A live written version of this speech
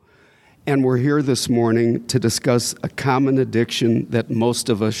And we're here this morning to discuss a common addiction that most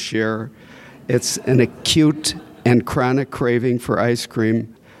of us share. It's an acute and chronic craving for ice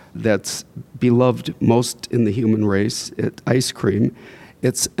cream that's beloved most in the human race, ice cream.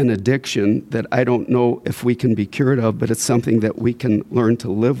 It's an addiction that I don't know if we can be cured of, but it's something that we can learn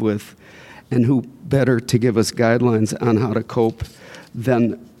to live with. And who better to give us guidelines on how to cope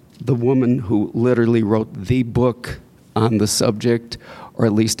than the woman who literally wrote the book on the subject, or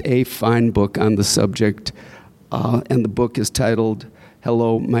at least a fine book on the subject. And the book is titled,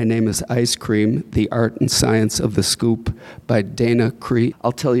 Hello, My Name is Ice Cream, The Art and Science of the Scoop by Dana Cree.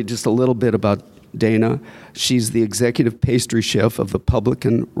 I'll tell you just a little bit about Dana. She's the executive pastry chef of the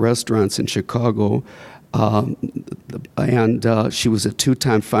Publican Restaurants in Chicago. And she was a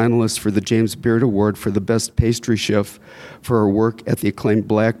two-time finalist for the James Beard Award for the best pastry chef for her work at the acclaimed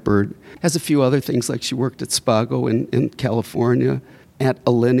Blackbird. Has a few other things, like she worked at Spago in California, at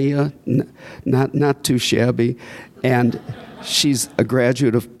Alinea, not too shabby. And she's a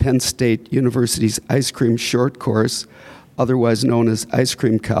graduate of Penn State University's ice cream short course, otherwise known as Ice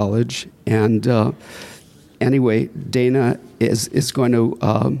Cream College. And anyway, Dana is going to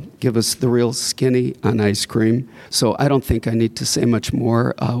give us the real skinny on ice cream. So I don't think I need to say much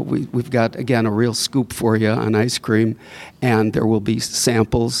more. We've got, again, a real scoop for you on ice cream, and there will be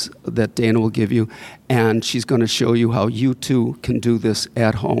samples that Dana will give you. And she's going to show you how you too can do this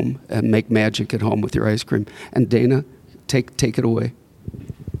at home and make magic at home with your ice cream. And Dana, take it away.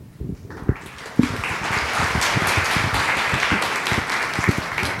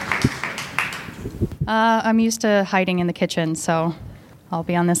 I'm used to hiding in the kitchen, so I'll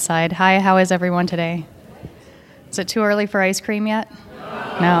be on this side. Hi, how is everyone today? Is it too early for ice cream yet?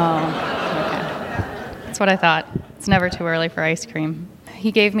 No. Okay. That's what I thought. It's never too early for ice cream.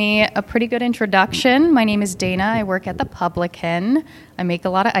 He gave me a pretty good introduction. My name is Dana. I work at the Publican. I make a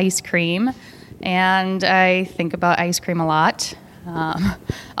lot of ice cream, and I think about ice cream a lot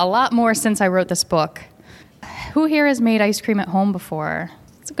more since I wrote this book. Who here has made ice cream at home before?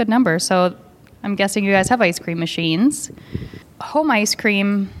 It's a good number, so I'm guessing you guys have ice cream machines. Home ice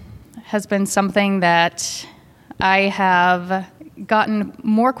cream has been something that I have gotten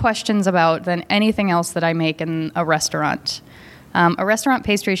more questions about than anything else that I make in a restaurant. A restaurant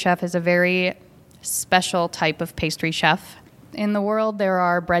pastry chef is a very special type of pastry chef. In the world, there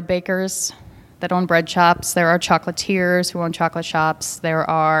are bread bakers that own bread shops. There are chocolatiers who own chocolate shops. There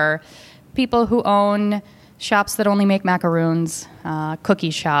are people who own shops that only make macaroons, cookie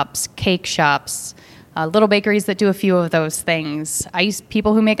shops, cake shops, little bakeries that do a few of those things,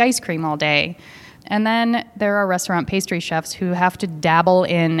 people who make ice cream all day. And then there are restaurant pastry chefs who have to dabble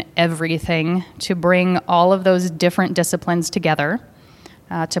in everything to bring all of those different disciplines together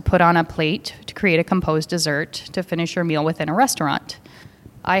to put on a plate, to create a composed dessert, to finish your meal within a restaurant.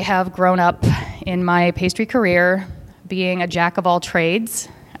 I have grown up in my pastry career being a jack of all trades,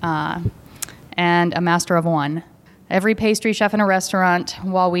 and a master of one. Every pastry chef in a restaurant,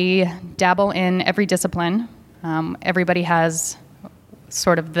 while we dabble in every discipline, everybody has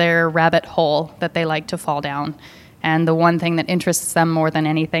sort of their rabbit hole that they like to fall down, and the one thing that interests them more than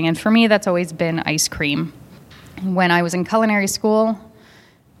anything. And for me, that's always been ice cream. When I was in culinary school,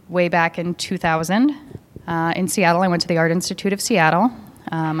 way back in 2000, in Seattle, I went to the Art Institute of Seattle.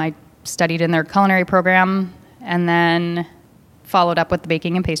 I studied in their culinary program and then followed up with the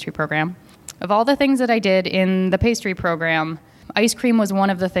baking and pastry program. Of all the things that I did in the pastry program, ice cream was one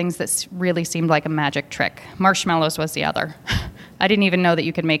of the things that really seemed like a magic trick. Marshmallows was the other. I didn't even know that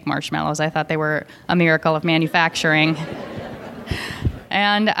you could make marshmallows. I thought they were a miracle of manufacturing.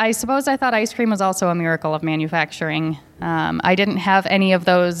 And I suppose I thought ice cream was also a miracle of manufacturing. I didn't have any of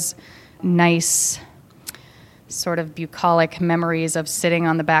those nice sort of bucolic memories of sitting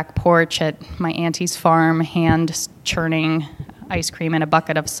on the back porch at my auntie's farm, hand churning ice cream in a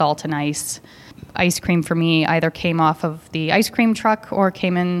bucket of salt and ice. Ice cream for me either came off of the ice cream truck or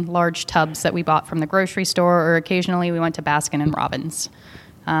came in large tubs that we bought from the grocery store, or occasionally we went to Baskin and Robbins.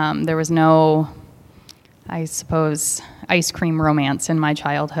 There was no, I suppose, ice cream romance in my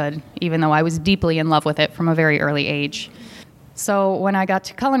childhood, even though I was deeply in love with it from a very early age. So when I got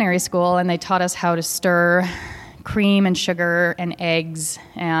to culinary school and they taught us how to stir cream and sugar and eggs,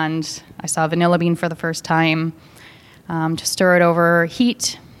 and I saw vanilla bean for the first time, to stir it over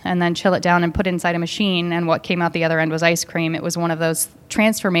heat and then chill it down and put it inside a machine, and what came out the other end was ice cream. It was one of those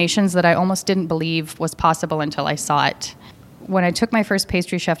transformations that I almost didn't believe was possible until I saw it. When I took my first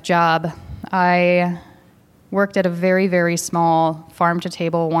pastry chef job, I worked at a very, very small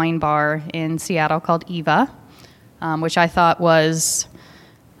farm-to-table wine bar in Seattle called Eva, which I thought was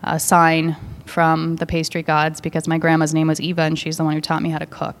a sign from the pastry gods because my grandma's name was Eva and she's the one who taught me how to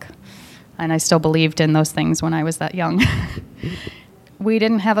cook. and I still believed in those things when I was that young. We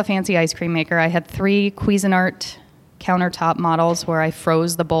didn't have a fancy ice cream maker. I had 3 Cuisinart countertop models where I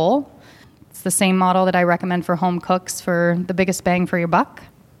froze the bowl. It's the same model that I recommend for home cooks for the biggest bang for your buck.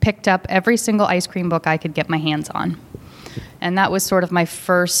 Picked up every single ice cream book I could get my hands on. And that was sort of my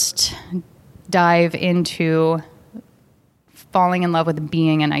first dive into falling in love with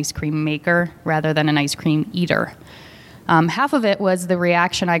being an ice cream maker rather than an ice cream eater. Half of it was the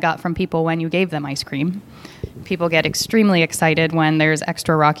reaction I got from people when you gave them ice cream. People get extremely excited when there's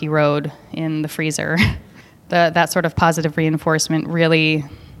extra Rocky Road in the freezer. That sort of positive reinforcement really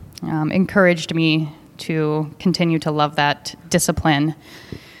encouraged me to continue to love that discipline.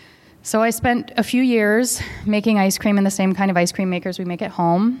 So I spent a few years making ice cream in the same kind of ice cream makers we make at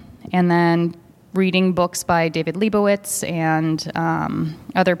home, and then reading books by David Leibowitz and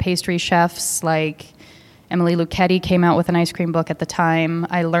other pastry chefs like Emily Lucchetti came out with an ice cream book at the time.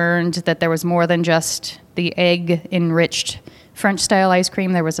 I learned that there was more than just the egg-enriched French-style ice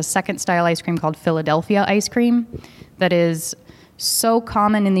cream. There was a second-style ice cream called Philadelphia ice cream that is so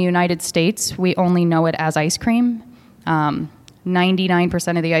common in the United States, we only know it as ice cream.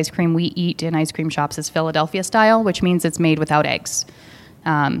 99% of the ice cream we eat in ice cream shops is Philadelphia style, which means it's made without eggs.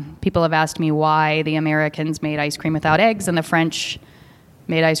 People have asked me why the Americans made ice cream without eggs and the French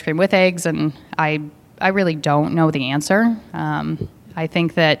made ice cream with eggs, and I really don't know the answer. I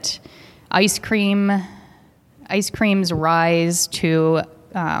think that ice cream's rise to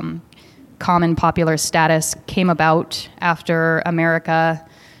common popular status came about after America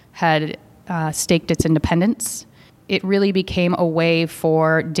had staked its independence. It really became a way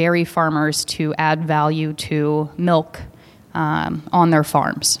for dairy farmers to add value to milk on their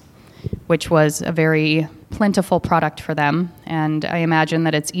farms, which was a very plentiful product for them. And I imagine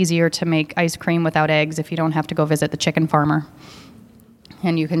that it's easier to make ice cream without eggs if you don't have to go visit the chicken farmer.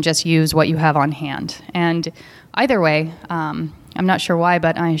 And you can just use what you have on hand. And either way, I'm not sure why,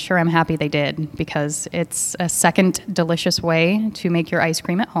 but I'm happy they did, because it's a second delicious way to make your ice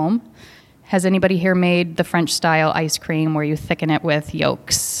cream at home. Has anybody here made the French-style ice cream where you thicken it with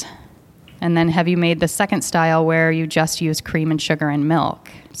yolks? And then have you made the second style where you just use cream and sugar and milk?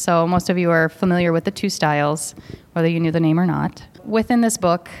 So most of you are familiar with the 2 styles, whether you knew the name or not. Within this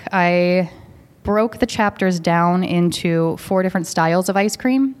book, I broke the chapters down into 4 different styles of ice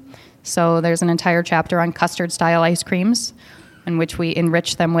cream. So there's an entire chapter on custard-style ice creams, in which we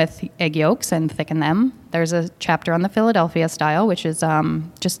enrich them with egg yolks and thicken them. There's a chapter on the Philadelphia style, which is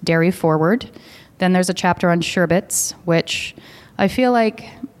just dairy forward. Then there's a chapter on sherbets, which I feel like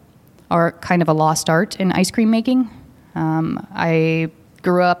are kind of a lost art in ice cream making. I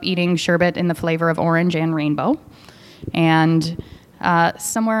grew up eating sherbet in the flavor of orange and rainbow. And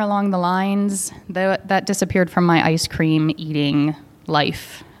somewhere along the lines, that disappeared from my ice cream eating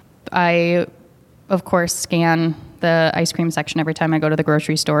life. I, of course, scan the ice cream section every time I go to the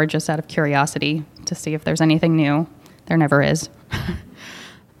grocery store, just out of curiosity to see if there's anything new. There never is.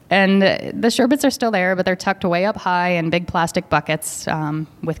 And the sherbets are still there, but they're tucked way up high in big plastic buckets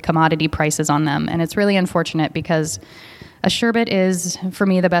with commodity prices on them. And it's really unfortunate because a sherbet is, for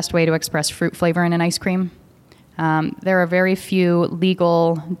me, the best way to express fruit flavor in an ice cream. There are very few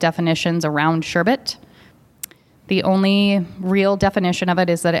legal definitions around sherbet. The only real definition of it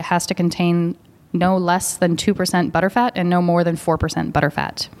is that it has to contain no less than 2% butterfat and no more than 4%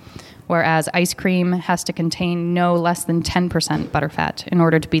 butterfat, whereas ice cream has to contain no less than 10% butterfat in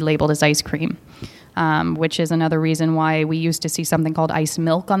order to be labeled as ice cream, which is another reason why we used to see something called ice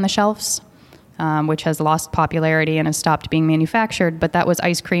milk on the shelves, which has lost popularity and has stopped being manufactured, but that was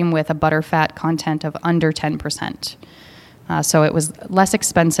ice cream with a butterfat content of under 10%. So it was less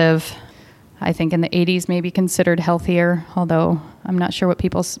expensive. I think in the 80s maybe considered healthier, although I'm not sure what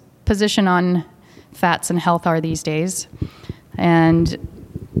people's position on fats and health are these days. And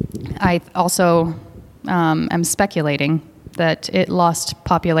I also am speculating that it lost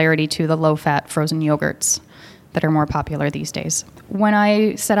popularity to the low-fat frozen yogurts that are more popular these days. When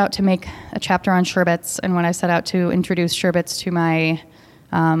I set out to make a chapter on sherbets, and when I set out to introduce sherbets to my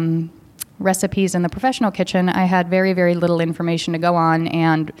recipes in the professional kitchen, I had very, very little information to go on,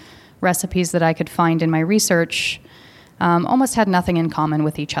 and recipes that I could find in my research almost had nothing in common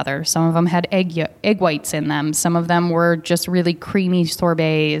with each other. Some of them had egg whites in them. Some of them were just really creamy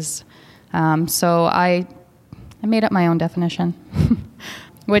sorbets. So I made up my own definition,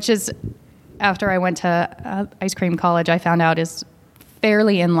 which is, after I went to ice cream college, I found out is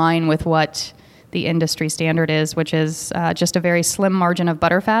fairly in line with what the industry standard is, which is just a very slim margin of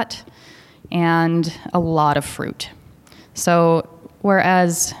butterfat and a lot of fruit. So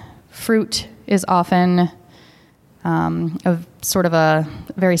whereas fruit is often a sort of a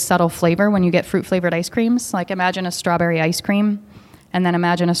very subtle flavor when you get fruit-flavored ice creams. Like imagine a strawberry ice cream, and then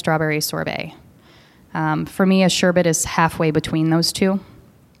imagine a strawberry sorbet. For me, a sherbet is halfway between those two.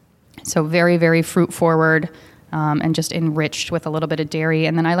 So very, very fruit-forward and just enriched with a little bit of dairy.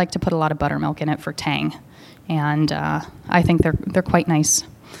 And then I like to put a lot of buttermilk in it for tang. And I think they're quite nice.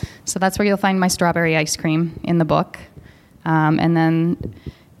 So that's where you'll find my strawberry ice cream in the book. And then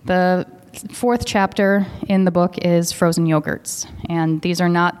the fourth chapter in the book is frozen yogurts. And these are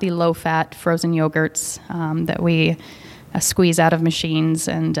not the low-fat frozen yogurts that we squeeze out of machines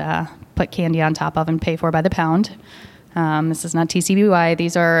and put candy on top of and pay for by the pound. This is not TCBY.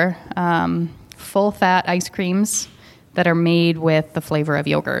 These are full-fat ice creams that are made with the flavor of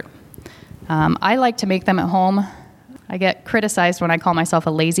yogurt. I like to make them at home. I get criticized when I call myself a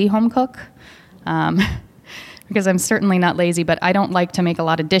lazy home cook because I'm certainly not lazy, but I don't like to make a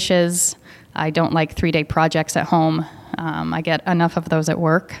lot of dishes. I don't like 3-day projects at home. I get enough of those at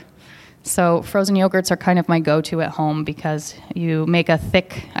work. So frozen yogurts are kind of my go-to at home because you make a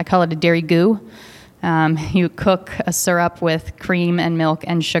thick, I call it a dairy goo. You cook a syrup with cream and milk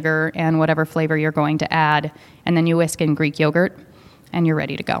and sugar and whatever flavor you're going to add, and then you whisk in Greek yogurt, and you're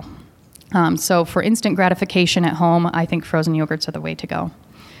ready to go. So for instant gratification at home, I think frozen yogurts are the way to go.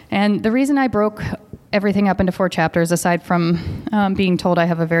 And the reason I broke everything up into 4 chapters, aside from being told I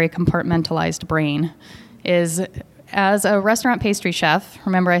have a very compartmentalized brain, is as a restaurant pastry chef,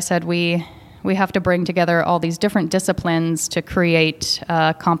 remember I said we have to bring together all these different disciplines to create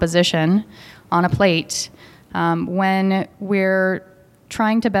composition on a plate. When we're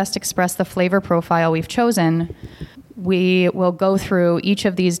trying to best express the flavor profile we've chosen, we will go through each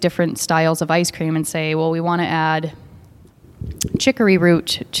of these different styles of ice cream and say, well, we want to add chicory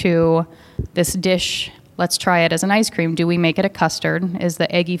root to this dish. Let's try it as an ice cream. Do we make it a custard? Is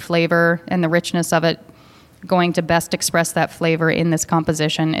the eggy flavor and the richness of it going to best express that flavor in this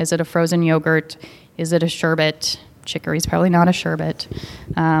composition? Is it a frozen yogurt? Is it a sherbet? Chicory's probably not a sherbet.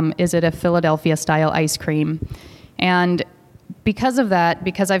 Is it a Philadelphia-style ice cream? And because of that,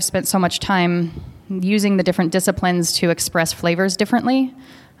 because I've spent so much time using the different disciplines to express flavors differently,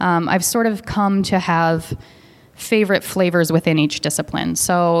 I've sort of come to have favorite flavors within each discipline.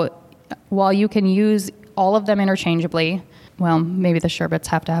 So while you can use all of them interchangeably, well, maybe the sherbets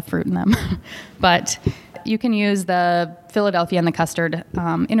have to have fruit in them, but you can use the Philadelphia and the custard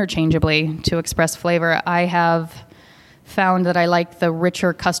interchangeably to express flavor. I have found that I like the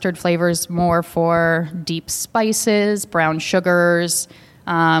richer custard flavors more for deep spices, brown sugars.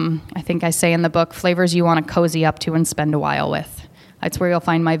 I think I say in the book, flavors you want to cozy up to and spend a while with. That's where you'll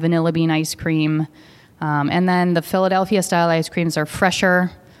find my vanilla bean ice cream. And then the Philadelphia-style ice creams are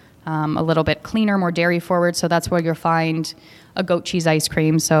fresher, a little bit cleaner, more dairy-forward, so that's where you'll find a goat cheese ice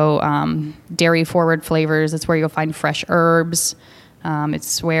cream, so dairy-forward flavors. It's where you'll find fresh herbs.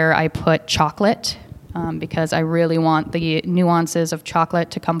 It's where I put chocolate because I really want the nuances of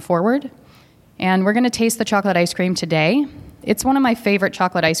chocolate to come forward. And we're going to taste the chocolate ice cream today. It's one of my favorite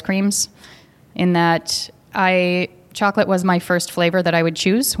chocolate ice creams in that chocolate was my first flavor that I would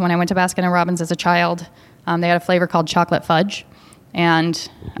choose. When I went to Baskin & Robbins as a child, they had a flavor called chocolate fudge. And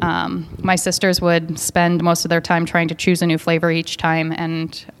my sisters would spend most of their time trying to choose a new flavor each time,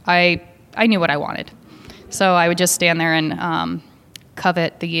 and I knew what I wanted. So I would just stand there and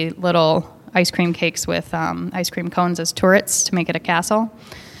covet the little ice cream cakes with ice cream cones as turrets to make it a castle.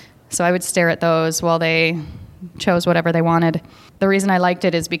 So I would stare at those while they chose whatever they wanted. The reason I liked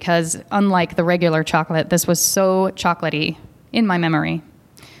it is because, unlike the regular chocolate, this was so chocolatey in my memory,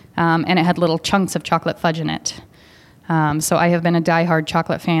 and it had little chunks of chocolate fudge in it. So I have been a diehard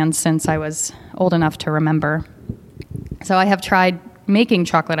chocolate fan since I was old enough to remember. So I have tried making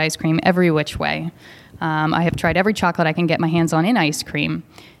chocolate ice cream every which way. I have tried every chocolate I can get my hands on in ice cream.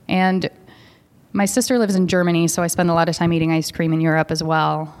 And my sister lives in Germany, so I spend a lot of time eating ice cream in Europe as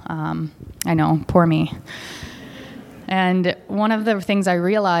well. I know, poor me. And one of the things I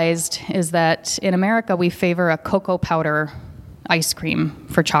realized is that in America, we favor a cocoa powder ice cream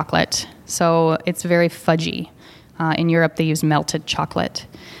for chocolate. So it's very fudgy. In Europe, they use melted chocolate.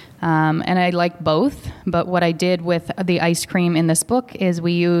 And I like both, but what I did with the ice cream in this book is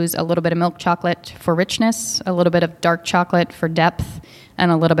we use a little bit of milk chocolate for richness, a little bit of dark chocolate for depth,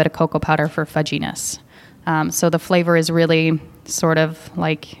 and a little bit of cocoa powder for fudginess. So the flavor is really sort of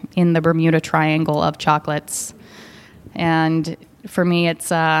like in the Bermuda Triangle of chocolates. And for me, it's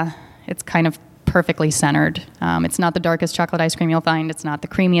kind of perfectly centered. It's not the darkest chocolate ice cream you'll find. It's not the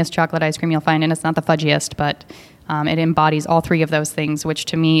creamiest chocolate ice cream you'll find, and it's not the fudgiest, but it embodies all three of those things, which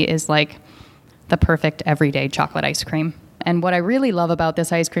to me is like the perfect everyday chocolate ice cream. And what I really love about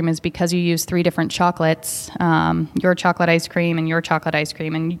this ice cream is because you use 3 different chocolates, your chocolate ice cream and your chocolate ice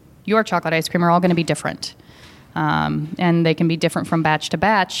cream and your chocolate ice cream are all going to be different. And they can be different from batch to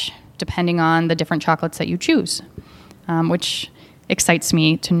batch depending on the different chocolates that you choose, which excites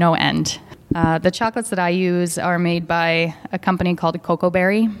me to no end. The chocolates that I use are made by a company called Cocoa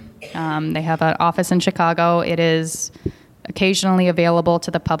Berry. They have an office in Chicago. It is occasionally available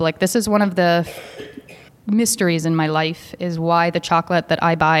to the public. This is one of the mysteries in my life, is why the chocolate that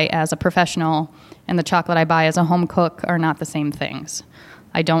I buy as a professional and the chocolate I buy as a home cook are not the same things.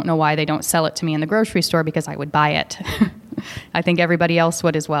 I don't know why they don't sell it to me in the grocery store, because I would buy it. I think everybody else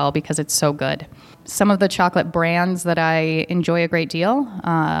would as well, because it's so good. Some of the chocolate brands that I enjoy a great deal,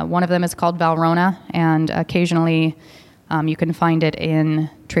 one of them is called Valrhona, and occasionally you can find it in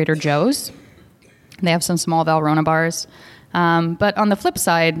Trader Joe's. They have some small Valrhona bars. But on the flip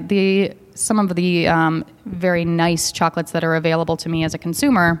side, some of the very nice chocolates that are available to me as a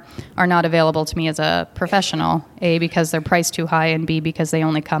consumer are not available to me as a professional, A, because they're priced too high, and B, because they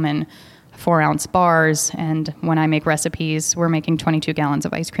only come in 4-ounce bars. And when I make recipes, we're making 22 gallons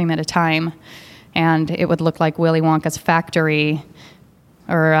of ice cream at a time. And it would look like Willy Wonka's factory,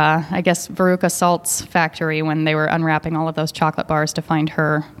 or I guess Veruca Salt's factory, when they were unwrapping all of those chocolate bars to find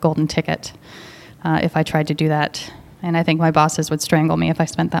her golden ticket, if I tried to do that. And I think my bosses would strangle me if I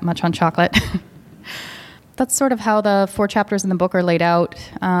spent that much on chocolate. That's sort of how the 4 chapters in the book are laid out.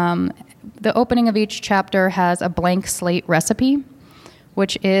 The opening of each chapter has a blank slate recipe,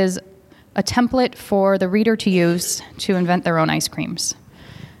 which is a template for the reader to use to invent their own ice creams.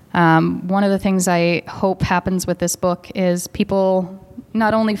 One of the things I hope happens with this book is people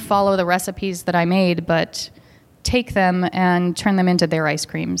not only follow the recipes that I made, but take them and turn them into their ice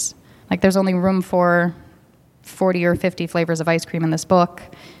creams. Like, there's only room for 40 or 50 flavors of ice cream in this book,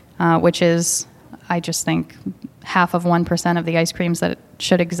 which is, I just think, 0.5% of the ice creams that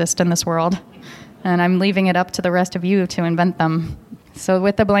should exist in this world. And I'm leaving it up to the rest of you to invent them. So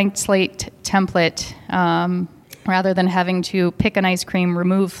with the blank slate template, rather than having to pick an ice cream,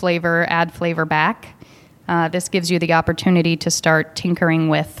 remove flavor, add flavor back, this gives you the opportunity to start tinkering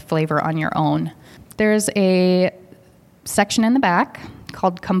with flavor on your own. There's a section in the back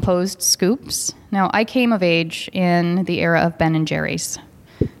called Composed Scoops. Now, I came of age in the era of Ben & Jerry's.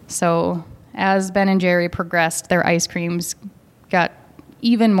 So as Ben & Jerry progressed, their ice creams got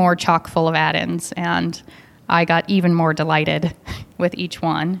even more chock full of add-ins, and I got even more delighted with each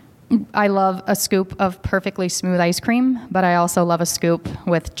one. I love a scoop of perfectly smooth ice cream, but I also love a scoop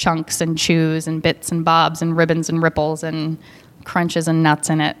with chunks and chews and bits and bobs and ribbons and ripples and crunches and nuts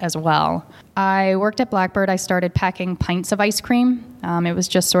in it as well. I worked at Blackbird. I started packing pints of ice cream. It was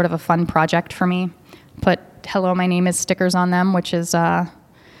just sort of a fun project for me. Put "Hello, my name is" stickers on them, which is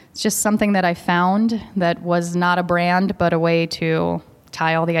it's just something that I found that was not a brand, but a way to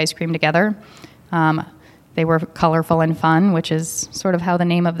tie all the ice cream together. They were colorful and fun, which is sort of how the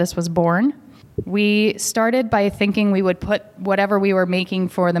name of this was born. We started by thinking we would put whatever we were making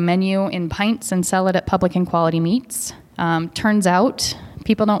for the menu in pints and sell it at Public and Quality Meats. Turns out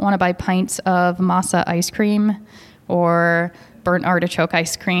people don't want to buy pints of masa ice cream or burnt artichoke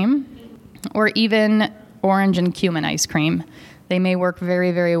ice cream or even orange and cumin ice cream. They may work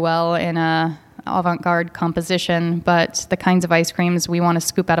very, very well in a avant-garde composition, but the kinds of ice creams we want to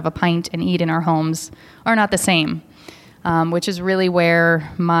scoop out of a pint and eat in our homes are not the same, which is really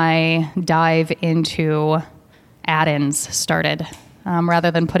where my dive into add-ins started.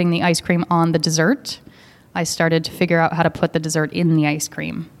 Rather than putting the ice cream on the dessert, I started to figure out how to put the dessert in the ice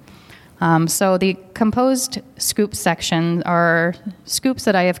cream. So the composed scoop section are scoops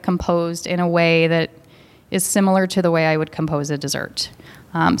that I have composed in a way that is similar to the way I would compose a dessert.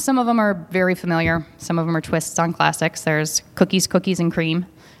 Some of them are very familiar. Some of them are twists on classics. There's Cookies and Cream,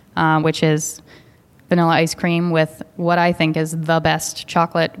 which is vanilla ice cream with what I think is the best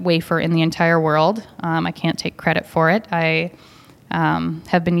chocolate wafer in the entire world. I can't take credit for it. I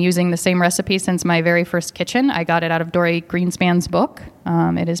have been using the same recipe since my very first kitchen. I got it out of Dory Greenspan's book.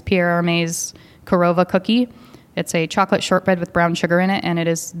 It is Pierre Hermé's Korova cookie. It's a chocolate shortbread with brown sugar in it, and it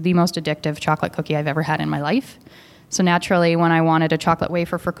is the most addictive chocolate cookie I've ever had in my life. So naturally, when I wanted a chocolate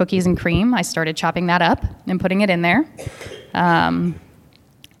wafer for Cookies and Cream, I started chopping that up and putting it in there. And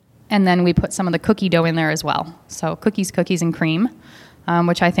then we put some of the cookie dough in there as well. So Cookies and Cream,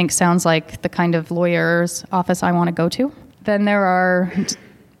 which I think sounds like the kind of lawyer's office I want to go to. Then there are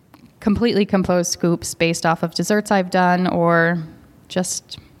completely composed scoops based off of desserts I've done or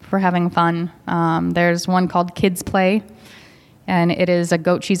just for having fun. There's one called Kids Play, and it is a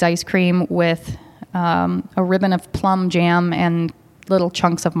goat cheese ice cream with a ribbon of plum jam and little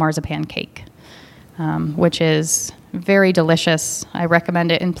chunks of marzipan cake. which is very delicious. I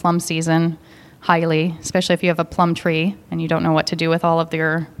recommend it in plum season highly, especially if you have a plum tree and you don't know what to do with all of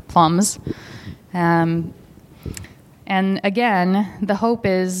your plums. And again, the hope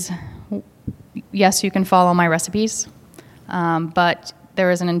is, yes, you can follow my recipes, but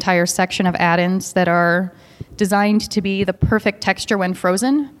there is an entire section of add-ins that are designed to be the perfect texture when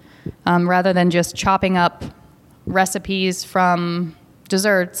frozen, rather than just chopping up recipes from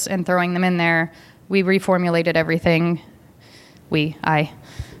desserts and throwing them in there. We reformulated everything. Me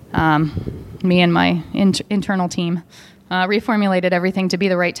and my internal team reformulated everything to be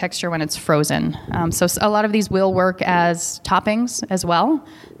the right texture when it's frozen. So a lot of these will work as toppings as well,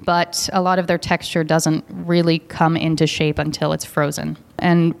 but a lot of their texture doesn't really come into shape until it's frozen.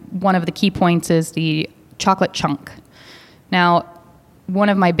 And one of the key points is the chocolate chunk. Now, one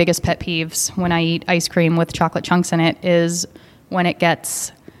of my biggest pet peeves when I eat ice cream with chocolate chunks in it is when it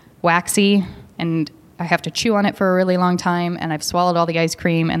gets waxy and I have to chew on it for a really long time, and I've swallowed all the ice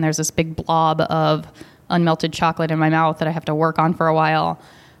cream, and there's this big blob of unmelted chocolate in my mouth that I have to work on for a while.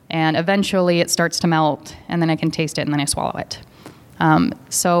 And eventually it starts to melt, and then I can taste it, and then I swallow it.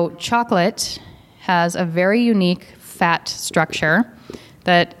 So chocolate has a very unique fat structure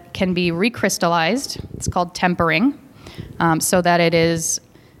that can be recrystallized. It's called tempering, so that it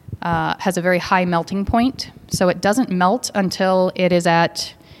has a very high melting point. So it doesn't melt until it is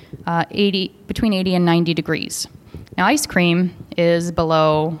at between 80 and 90 degrees. Now, ice cream is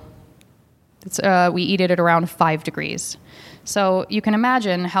below, we eat it at around 5 degrees. So you can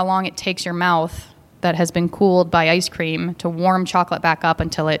imagine how long it takes your mouth that has been cooled by ice cream to warm chocolate back up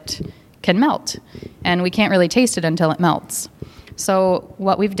until it can melt. And we can't really taste it until it melts. So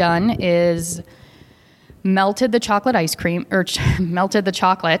what we've done is melted the chocolate ice cream, or melted the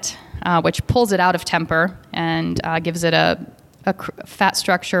chocolate, which pulls it out of temper and gives it a fat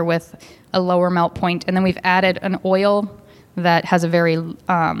structure with a lower melt point. And then we've added an oil that has a very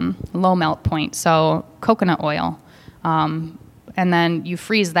low melt point, so coconut oil. And then you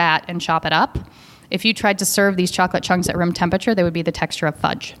freeze that and chop it up. If you tried to serve these chocolate chunks at room temperature, they would be the texture of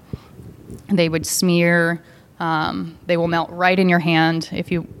fudge. They would smear, they will melt right in your hand.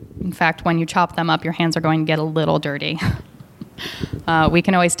 In fact, when you chop them up, your hands are going to get a little dirty. We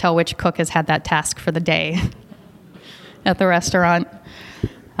can always tell which cook has had that task for the day at the restaurant.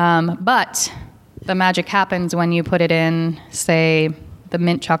 But the magic happens when you put it in, say, the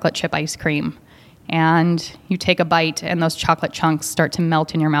mint chocolate chip ice cream, and you take a bite and those chocolate chunks start to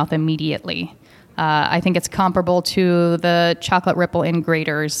melt in your mouth immediately. I think it's comparable to the chocolate ripple in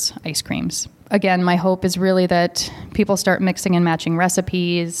Graeter's ice creams. Again, my hope is really that people start mixing and matching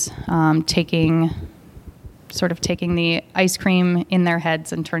recipes, taking the ice cream in their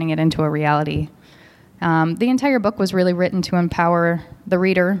heads and turning it into a reality. The entire book was really written to empower the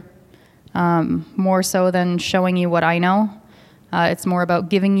reader, more so than showing you what I know. It's more about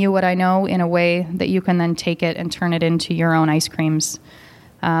giving you what I know in a way that you can then take it and turn it into your own ice creams.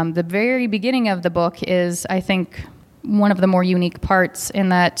 The very beginning of the book is, I think, one of the more unique parts in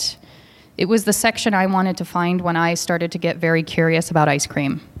that it was the section I wanted to find when I started to get very curious about ice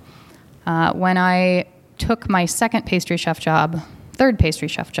cream. When I took my third pastry chef job,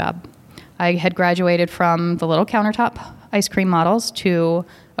 I had graduated from the little countertop ice cream models to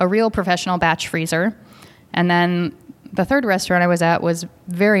a real professional batch freezer. And then the third restaurant I was at was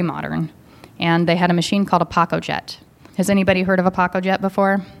very modern, and they had a machine called a PacoJet. Has anybody heard of a PacoJet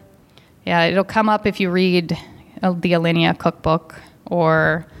before? Yeah, it'll come up if you read the Alinea cookbook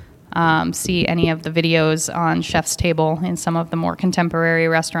or see any of the videos on Chef's Table in some of the more contemporary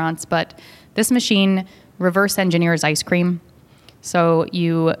restaurants. But this machine reverse engineers ice cream. So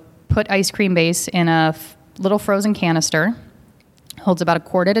you put ice cream base in a little frozen canister, holds about a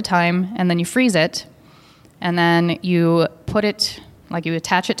quart at a time, and then you freeze it, and then you put it, you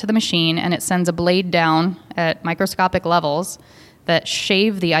attach it to the machine, and it sends a blade down at microscopic levels that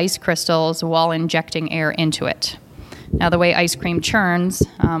shave the ice crystals while injecting air into it. Now, the way ice cream churns,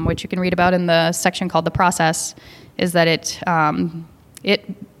 which you can read about in the section called The Process, is that it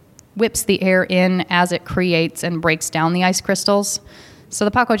whips the air in as it creates and breaks down the ice crystals. So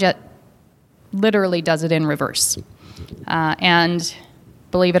the PacoJet literally does it in reverse. And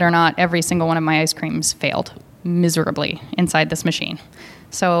believe it or not, every single one of my ice creams failed miserably inside this machine.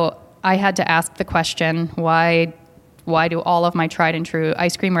 So I had to ask the question, why do all of my tried and true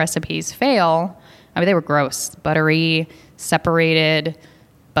ice cream recipes fail? I mean, they were gross, buttery, separated,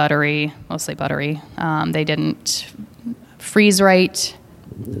 mostly buttery. They didn't freeze right.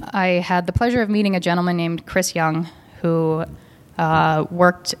 I had the pleasure of meeting a gentleman named Chris Young, who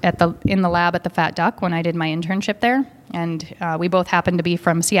worked in the lab at the Fat Duck when I did my internship there, and we both happened to be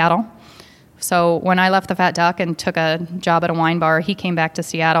from Seattle. So when I left the Fat Duck and took a job at a wine bar, he came back to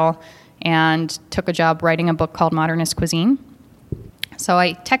Seattle and took a job writing a book called Modernist Cuisine. So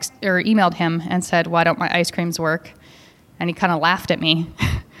I emailed him and said, why don't my ice creams work? And he kind of laughed at me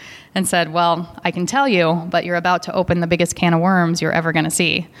and said, well, I can tell you, but you're about to open the biggest can of worms you're ever going to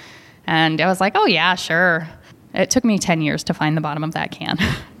see. And I was like, oh yeah, sure. It took me 10 years to find the bottom of that can.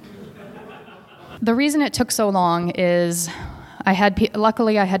 The reason it took so long is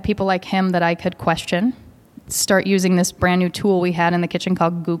luckily I had people like him that I could question, start using this brand new tool we had in the kitchen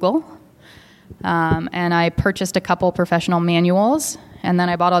called Google. And I purchased a couple professional manuals, and then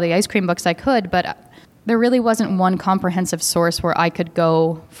I bought all the ice cream books I could, but there really wasn't one comprehensive source where I could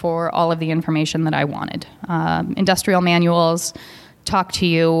go for all of the information that I wanted. Industrial manuals talk to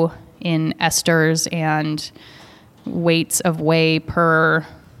you in esters and weights of whey per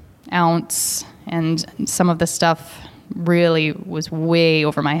ounce, and some of the stuff really was way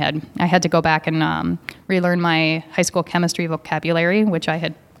over my head. I had to go back and relearn my high school chemistry vocabulary, which I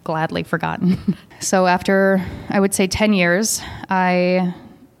had gladly forgotten. So after, I would say, 10 years, I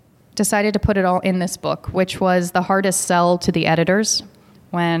decided to put it all in this book, which was the hardest sell to the editors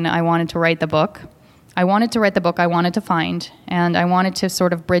when I wanted to write the book. I wanted to write the book I wanted to find, and I wanted to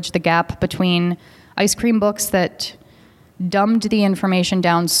sort of bridge the gap between ice cream books that dumbed the information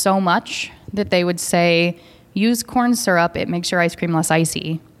down so much that they would say, use corn syrup, it makes your ice cream less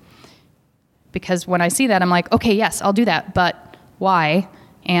icy. Because when I see that, I'm like, okay, yes, I'll do that, but why?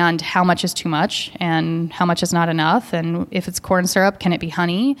 And how much is too much? And how much is not enough? And if it's corn syrup, can it be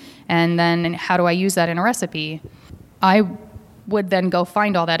honey? And then how do I use that in a recipe? I would then go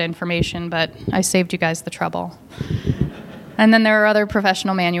find all that information, but I saved you guys the trouble. And then there are other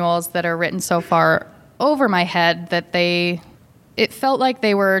professional manuals that are written so far over my head that it felt like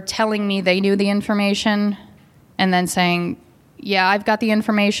they were telling me they knew the information and then saying, yeah, I've got the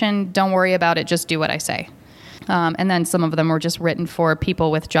information, don't worry about it, just do what I say. And then some of them were just written for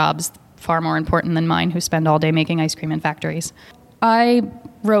people with jobs far more important than mine who spend all day making ice cream in factories. I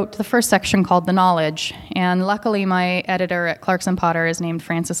wrote the first section called The Knowledge, and luckily my editor at Clarkson Potter is named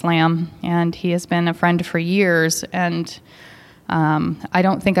Francis Lamb, and he has been a friend for years, and I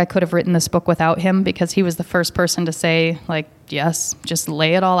don't think I could have written this book without him, because he was the first person to say, like, yes, just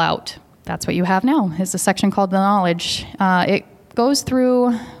lay it all out. That's what you have now, is a section called The Knowledge. It goes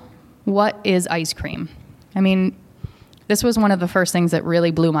through what is ice cream. I mean, this was one of the first things that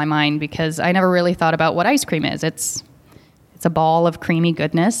really blew my mind, because I never really thought about what ice cream is. It's a ball of creamy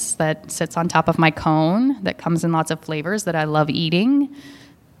goodness that sits on top of my cone that comes in lots of flavors that I love eating.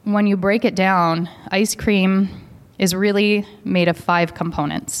 When you break it down, ice cream is really made of 5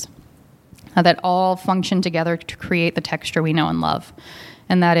 components that all function together to create the texture we know and love.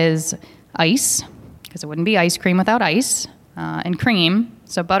 And that is ice, because it wouldn't be ice cream without ice, and cream,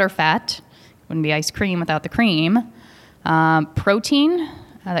 so butterfat. Wouldn't be ice cream without the cream. Protein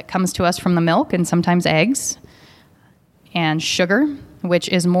that comes to us from the milk and sometimes eggs. And sugar, which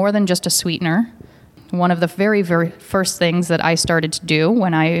is more than just a sweetener. One of the very, very first things that I started to do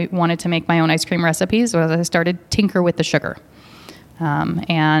when I wanted to make my own ice cream recipes was I started tinker with the sugar.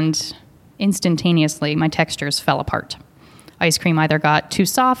 And instantaneously, my textures fell apart. Ice cream either got too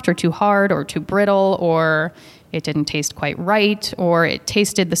soft or too hard or too brittle, or it didn't taste quite right, or it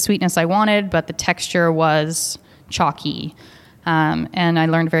tasted the sweetness I wanted, but the texture was chalky. And I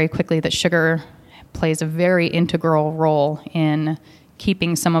learned very quickly that sugar plays a very integral role in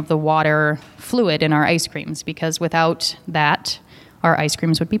keeping some of the water fluid in our ice creams, because without that, our ice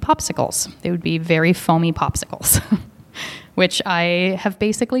creams would be popsicles. They would be very foamy popsicles, which I have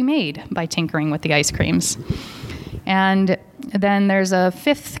basically made by tinkering with the ice creams. And then there's a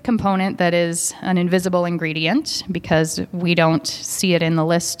 5th component that is an invisible ingredient, because we don't see it in the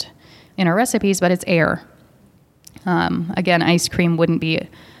list in our recipes, but it's air. Again, ice cream wouldn't be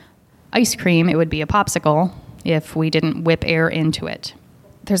ice cream, it would be a popsicle if we didn't whip air into it.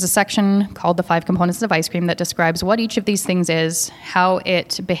 There's a section called The 5 Components of Ice Cream that describes what each of these things is, how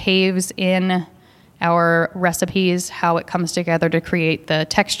it behaves in our recipes, how it comes together to create the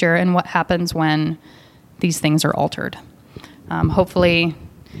texture, and what happens when these things are altered. Hopefully,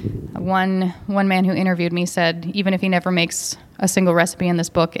 one man who interviewed me said even if he never makes a single recipe in this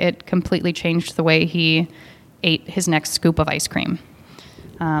book, it completely changed the way he ate his next scoop of ice cream.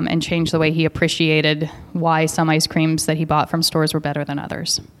 And changed the way he appreciated why some ice creams that he bought from stores were better than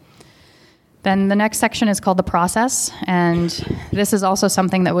others. Then the next section is called The Process, and this is also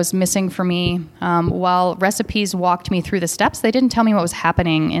something that was missing for me. While recipes walked me through the steps, they didn't tell me what was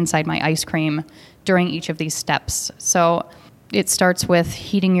happening inside my ice cream during each of these steps. So it starts with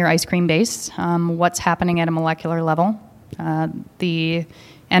heating your ice cream base, what's happening at a molecular level, the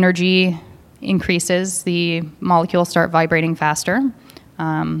energy increases, the molecules start vibrating faster.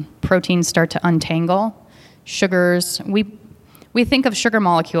 Proteins start to untangle. Sugars, we think of sugar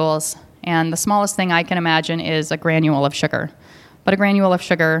molecules, and the smallest thing I can imagine is a granule of sugar. But a granule of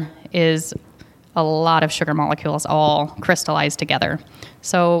sugar is a lot of sugar molecules all crystallized together.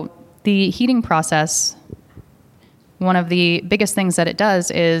 So the heating process, one of the biggest things that it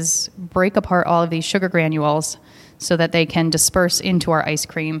does is break apart all of these sugar granules so that they can disperse into our ice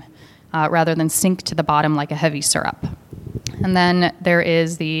cream rather than sink to the bottom like a heavy syrup. And then there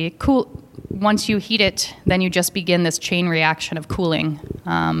is once you heat it, then you just begin this chain reaction of cooling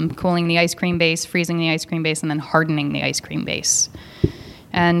the ice cream base, freezing the ice cream base, and then hardening the ice cream base.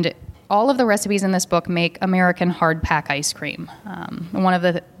 And all of the recipes in this book make American hard pack ice cream. One of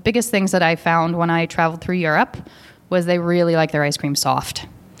the biggest things that I found when I traveled through Europe was they really like their ice cream soft.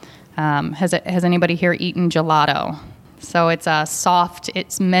 Has anybody here eaten gelato? So it's soft.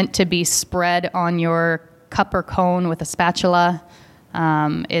 It's meant to be spread on your cup or cone with a spatula.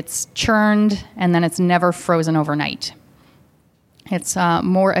 It's churned, and then it's never frozen overnight. It's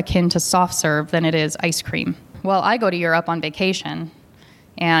more akin to soft serve than it is ice cream. Well, I go to Europe on vacation,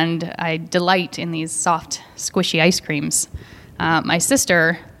 and I delight in these soft, squishy ice creams. My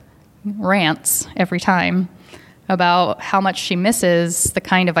sister rants every time about how much she misses the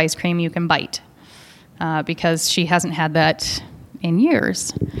kind of ice cream you can bite because she hasn't had that in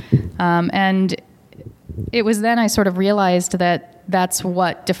years. And it was then I sort of realized that that's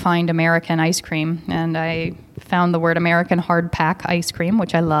what defined American ice cream. And I found the word American hard pack ice cream,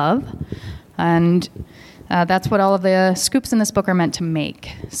 which I love. And that's what all of the scoops in this book are meant to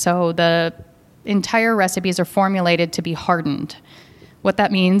make. So the entire recipes are formulated to be hardened. What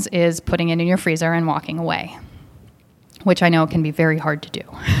that means is putting it in your freezer and walking away, which I know can be very hard to do.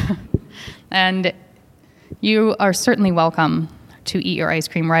 And you are certainly welcome to eat your ice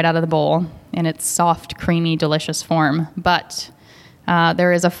cream right out of the bowl in its soft, creamy, delicious form. But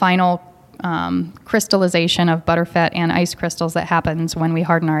there is a final crystallization of butterfat and ice crystals that happens when we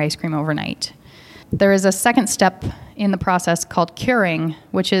harden our ice cream overnight. There is a second step in the process called curing,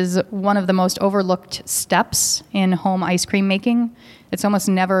 which is one of the most overlooked steps in home ice cream making. It's almost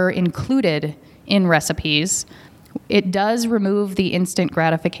never included in recipes. It does remove the instant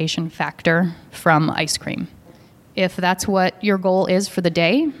gratification factor from ice cream. If that's what your goal is for the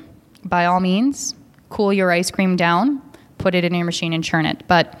day, by all means, cool your ice cream down, put it in your machine and churn it.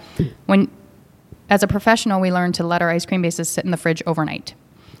 But as a professional, we learn to let our ice cream bases sit in the fridge overnight.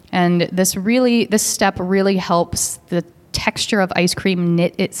 And this step really helps the texture of ice cream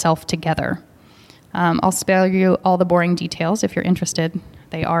knit itself together. I'll spare you all the boring details if you're interested.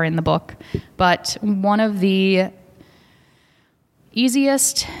 They are in the book. But one of the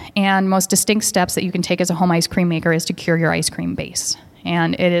easiest and most distinct steps that you can take as a home ice cream maker is to cure your ice cream base.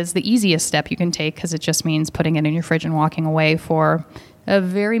 And it is the easiest step you can take because it just means putting it in your fridge and walking away for a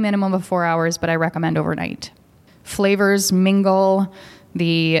very minimum of 4 hours, but I recommend overnight. Flavors mingle.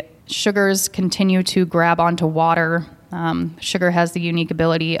 The sugars continue to grab onto water. Sugar has the unique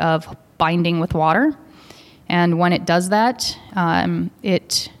ability of binding with water. And when it does that,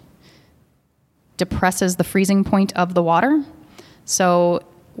 it depresses the freezing point of the water. So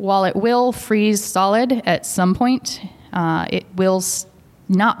while it will freeze solid at some point, it will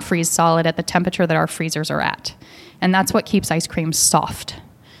not freeze solid at the temperature that our freezers are at. And that's what keeps ice cream soft,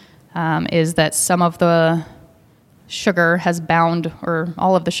 is that some of the sugar has bound, or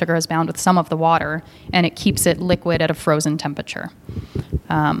all of the sugar has bound with some of the water, and it keeps it liquid at a frozen temperature.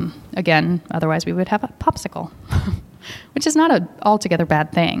 Again, otherwise we would have a popsicle, which is not an altogether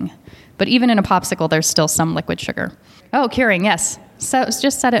bad thing. But even in a popsicle, there's still some liquid sugar. Oh, curing, yes. So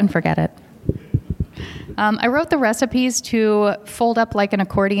just set it and forget it. I wrote the recipes to fold up like an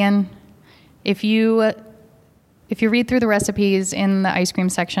accordion. If you read through the recipes in the ice cream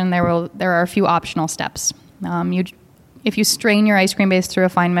section, there are a few optional steps. If you strain your ice cream base through a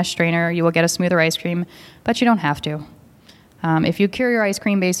fine mesh strainer, you will get a smoother ice cream, but you don't have to. If you cure your ice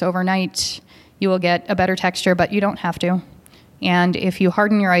cream base overnight, you will get a better texture, but you don't have to. And if you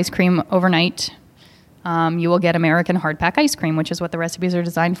harden your ice cream overnight, you will get American hard pack ice cream, which is what the recipes are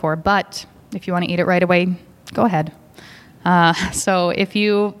designed for. But if you want to eat it right away, go ahead. So if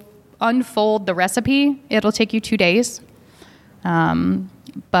you unfold the recipe, it'll take you 2 days. And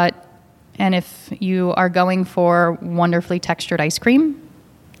if you are going for wonderfully textured ice cream,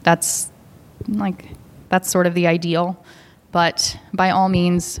 that's sort of the ideal. But by all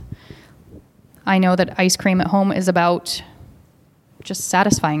means, I know that ice cream at home is about just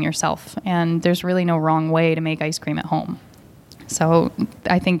satisfying yourself, and there's really no wrong way to make ice cream at home. So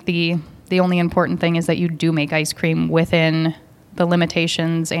I think the only important thing is that you do make ice cream within the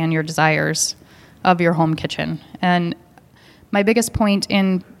limitations and your desires of your home kitchen. And my biggest point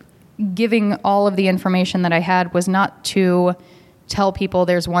in giving all of the information that I had was not to tell people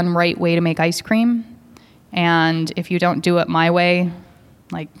there's one right way to make ice cream, and if you don't do it my way,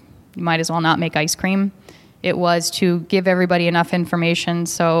 like, you might as well not make ice cream. It was to give everybody enough information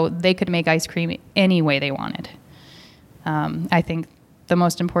so they could make ice cream any way they wanted. I think the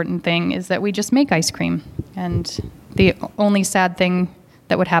most important thing is that we just make ice cream. And the only sad thing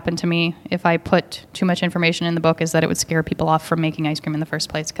that would happen to me if I put too much information in the book is that it would scare people off from making ice cream in the first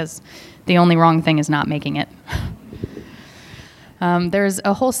place, because the only wrong thing is not making it. There's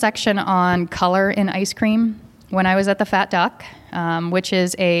a whole section on color in ice cream. When I was at the Fat Duck, which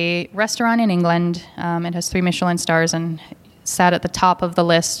is a restaurant in England, it has 3 Michelin stars and sat at the top of the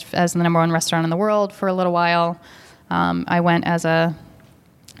list as the #1 restaurant in the world for a little while. I went as a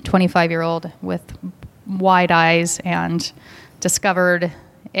 25-year-old with wide eyes and discovered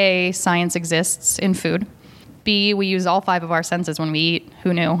A, science exists in food. B, we use all 5 of our senses when we eat.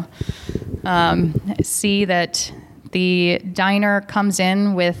 Who knew? C, that the diner comes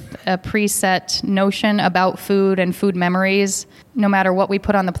in with a preset notion about food and food memories. No matter what we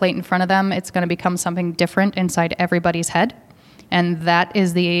put on the plate in front of them, it's going to become something different inside everybody's head. And that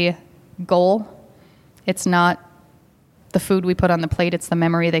is the goal. It's not the food we put on the plate, it's the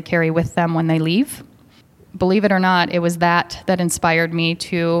memory they carry with them when they leave. Believe it or not, it was that inspired me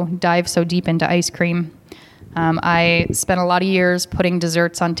to dive so deep into ice cream. I spent a lot of years putting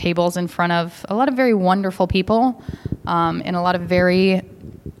desserts on tables in front of a lot of very wonderful people in a lot of very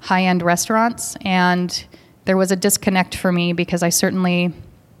high-end restaurants, and there was a disconnect for me because I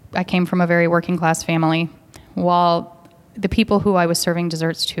came from a very working-class family. While the people who I was serving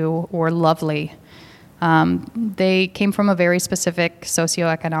desserts to were lovely, they came from a very specific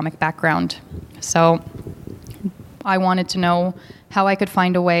socioeconomic background. So I wanted to know how I could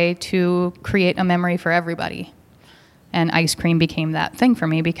find a way to create a memory for everybody. And ice cream became that thing for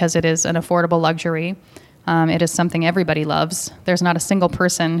me because it is an affordable luxury. It is something everybody loves. There's not a single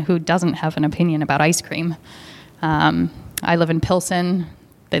person who doesn't have an opinion about ice cream. I live in Pilsen.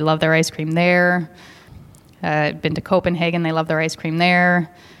 They love their ice cream there. I've been to Copenhagen. They love their ice cream there.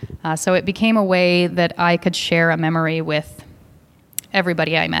 So it became a way that I could share a memory with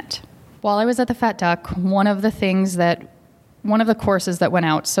everybody I met. While I was at the Fat Duck, one of the courses that went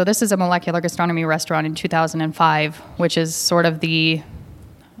out, so this is a molecular gastronomy restaurant in 2005, which is sort of the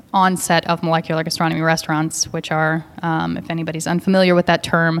onset of molecular gastronomy restaurants, which are, if anybody's unfamiliar with that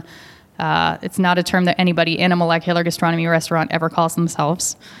term, it's not a term that anybody in a molecular gastronomy restaurant ever calls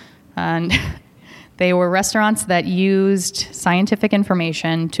themselves. And they were restaurants that used scientific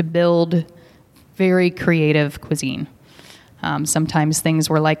information to build very creative cuisine. Sometimes things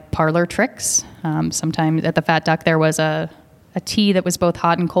were like parlor tricks. Sometimes at the Fat Duck there was a tea that was both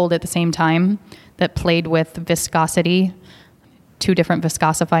hot and cold at the same time that played with viscosity. 2 different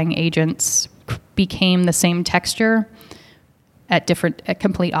viscosifying agents became the same texture at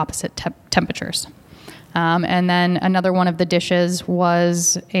complete opposite temperatures. And then another one of the dishes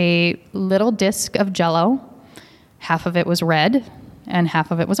was a little disc of Jell-O. Half of it was red and half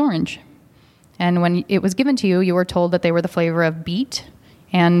of it was orange. And when it was given to you, you were told that they were the flavor of beet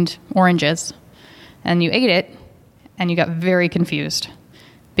and oranges. And you ate it, and you got very confused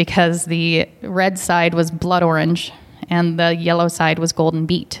because the red side was blood orange and the yellow side was golden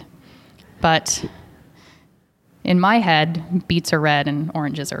beet. But in my head, beets are red and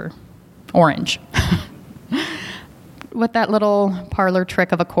oranges are orange. What that little parlor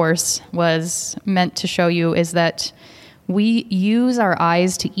trick of a course was meant to show you is that we use our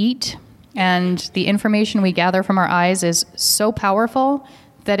eyes to eat, and the information we gather from our eyes is so powerful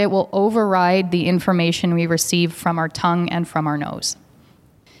that it will override the information we receive from our tongue and from our nose.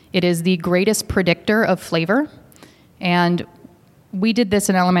 It is the greatest predictor of flavor, and we did this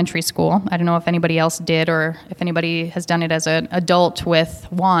in elementary school. I don't know if anybody else did or if anybody has done it as an adult with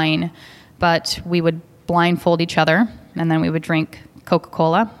wine, but we would blindfold each other, and then we would drink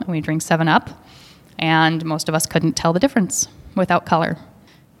Coca-Cola, and we'd drink 7-Up, and most of us couldn't tell the difference without color.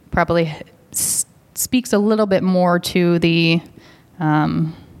 Probably speaks a little bit more to the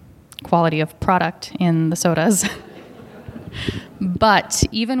quality of product in the sodas. But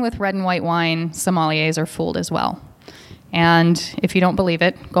even with red and white wine, sommeliers are fooled as well. And if you don't believe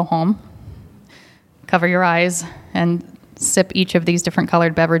it, go home, cover your eyes, and sip each of these different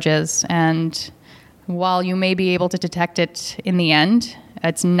colored beverages. And while you may be able to detect it in the end,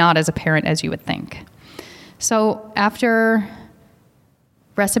 it's not as apparent as you would think. So after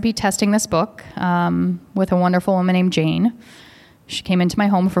recipe testing this book with a wonderful woman named Jane, She came into my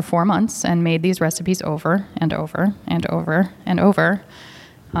home for 4 months and made these recipes over and over and over and over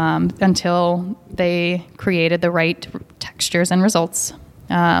until they created the right textures and results.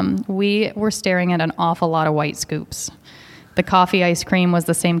 We were staring at an awful lot of white scoops. The coffee ice cream was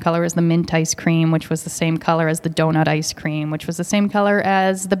the same color as the mint ice cream, which was the same color as the donut ice cream, which was the same color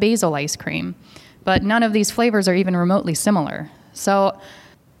as the basil ice cream. But none of these flavors are even remotely similar. So,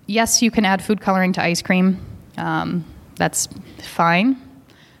 yes, you can add food coloring to ice cream. That's fine.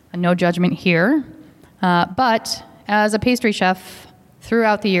 No judgment here. But as a pastry chef,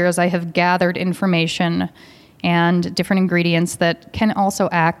 throughout the years, I have gathered information and different ingredients that can also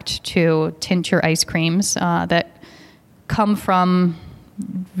act to tint your ice creams that come from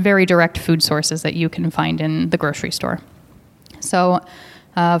very direct food sources that you can find in the grocery store. So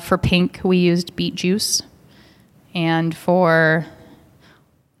for pink, we used beet juice. And for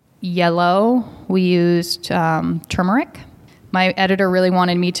yellow, we used turmeric. My editor really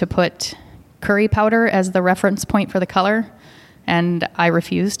wanted me to put curry powder as the reference point for the color, and I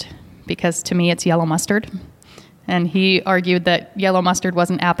refused because to me it's yellow mustard. And he argued that yellow mustard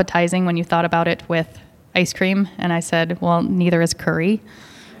wasn't appetizing when you thought about it with ice cream, and I said, well, neither is curry.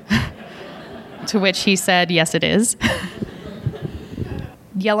 To which he said, yes, it is.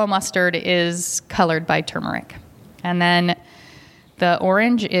 Yellow mustard is colored by turmeric. And then the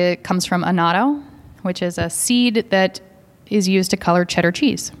orange, it comes from annatto, which is a seed that is used to color cheddar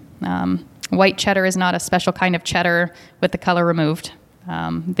cheese. White cheddar is not a special kind of cheddar with the color removed.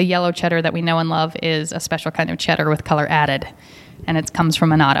 The yellow cheddar that we know and love is a special kind of cheddar with color added, and it comes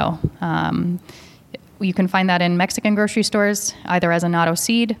from annatto. You can find that in Mexican grocery stores, either as annatto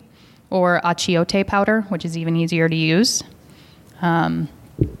seed or achiote powder, which is even easier to use. And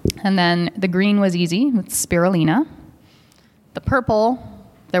then the green was easy, with spirulina. The purple,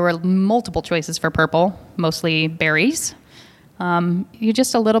 there were multiple choices for purple, mostly berries.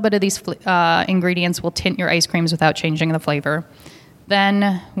 Just a little bit of these ingredients will tint your ice creams without changing the flavor.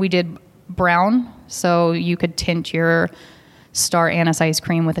 Then we did brown, so you could tint your star anise ice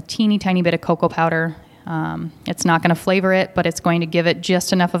cream with a teeny tiny bit of cocoa powder. It's not going to flavor it, but it's going to give it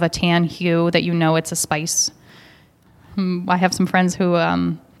just enough of a tan hue that you know it's a spice. I have some friends who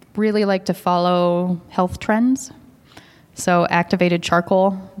really like to follow health trends. So activated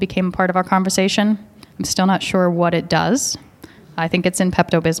charcoal became part of our conversation. I'm still not sure what it does. I think it's in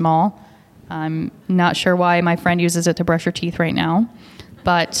Pepto-Bismol. I'm not sure why my friend uses it to brush her teeth right now.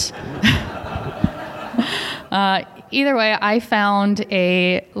 But either way, I found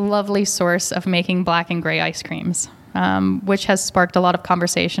a lovely source of making black and gray ice creams, which has sparked a lot of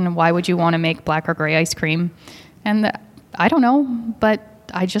conversation. Why would you want to make black or gray ice cream? And I don't know,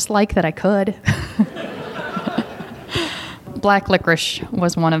 but I just like that I could. Black licorice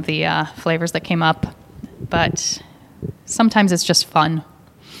was one of the flavors that came up, but sometimes it's just fun.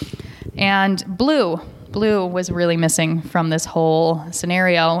 And blue was really missing from this whole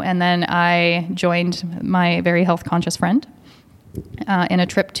scenario. And then I joined my very health-conscious friend in a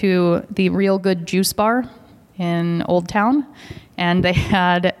trip to the Real Good Juice Bar in Old Town, and they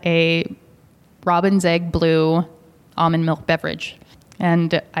had a Robin's Egg blue almond milk beverage.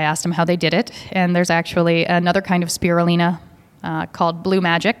 And I asked them how they did it, and there's actually another kind of spirulina called Blue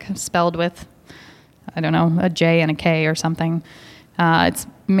Magic, spelled with, I don't know, a J and a K or something. It's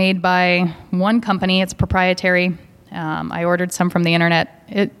made by one company. It's proprietary. I ordered some from the internet.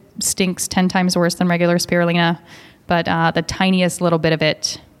 It stinks 10 times worse than regular spirulina, but the tiniest little bit of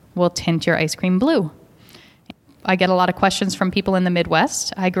it will tint your ice cream blue. I get a lot of questions from people in the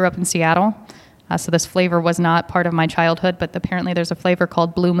Midwest. I grew up in Seattle, so this flavor was not part of my childhood, but apparently there's a flavor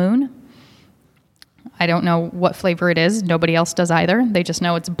called Blue Moon. I don't know what flavor it is. Nobody else does either. They just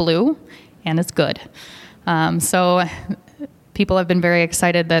know it's blue, and it's good. So people have been very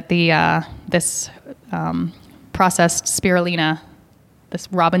excited that this processed spirulina,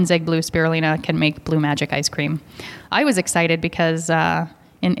 this Robin's Egg blue spirulina, can make Blue Magic ice cream. I was excited because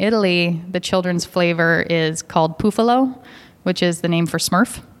in Italy, the children's flavor is called Puffalo, which is the name for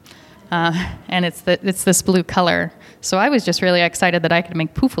Smurf. And it's this blue color. So I was just really excited that I could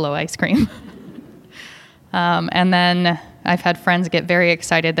make Puffalo ice cream. And then I've had friends get very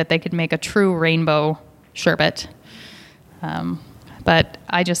excited that they could make a true rainbow sherbet. But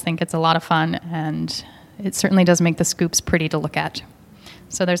I just think it's a lot of fun, and it certainly does make the scoops pretty to look at.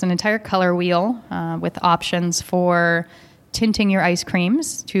 So there's an entire color wheel with options for tinting your ice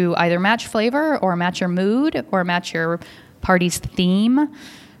creams to either match flavor or match your mood or match your party's theme,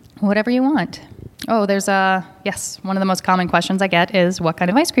 whatever you want. Oh, there's one of the most common questions I get is, what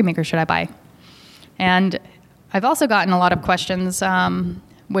kind of ice cream maker should I buy? And I've also gotten a lot of questions,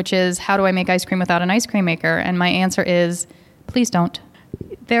 which is, how do I make ice cream without an ice cream maker? And my answer is, Please don't.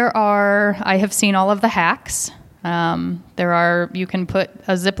 I have seen all of the hacks. You can put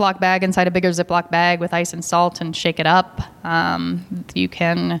a Ziploc bag inside a bigger Ziploc bag with ice and salt and shake it up. You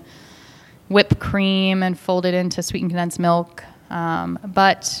can whip cream and fold it into sweetened condensed milk.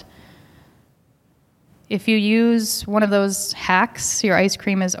 But if you use one of those hacks, your ice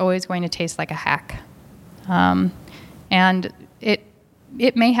cream is always going to taste like a hack. And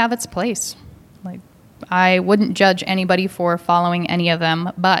it may have its place. I wouldn't judge anybody for following any of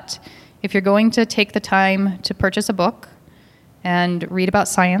them, but if you're going to take the time to purchase a book and read about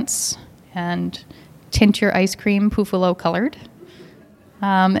science and tint your ice cream Pufalo colored,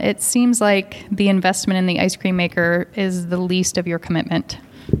 it seems like the investment in the ice cream maker is the least of your commitment.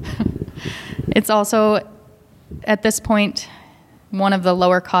 It's also, at this point, one of the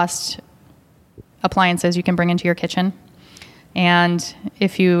lower cost appliances you can bring into your kitchen. And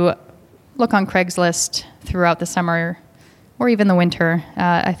if you look on Craigslist throughout the summer or even the winter,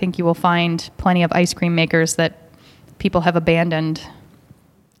 I think you will find plenty of ice cream makers that people have abandoned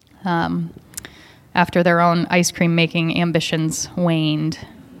after their own ice cream making ambitions waned.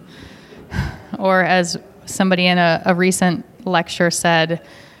 Or as somebody in a recent lecture said,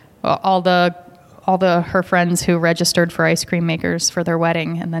 all her friends who registered for ice cream makers for their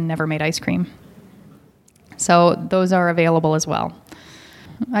wedding and then never made ice cream. So those are available as well.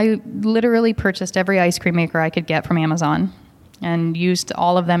 I literally purchased every ice cream maker I could get from Amazon and used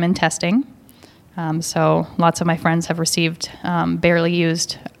all of them in testing. So lots of my friends have received barely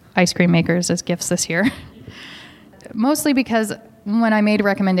used ice cream makers as gifts this year. Mostly because when I made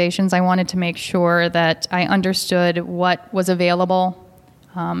recommendations, I wanted to make sure that I understood what was available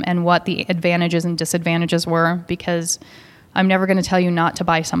and what the advantages and disadvantages were, because I'm never going to tell you not to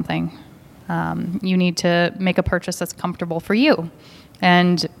buy something. You need to make a purchase that's comfortable for you.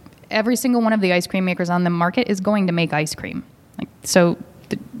 And every single one of the ice cream makers on the market is going to make ice cream. It's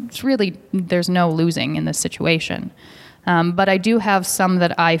really, there's no losing in this situation. But I do have some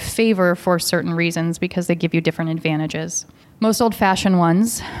that I favor for certain reasons because they give you different advantages. Most old-fashioned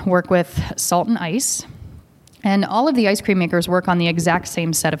ones work with salt and ice. And all of the ice cream makers work on the exact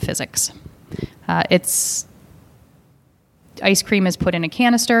same set of physics. Ice cream is put in a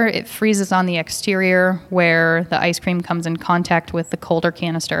canister. It freezes on the exterior where the ice cream comes in contact with the colder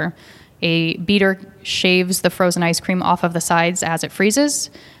canister. A beater shaves the frozen ice cream off of the sides as it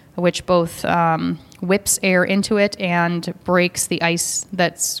freezes, which both whips air into it and breaks the ice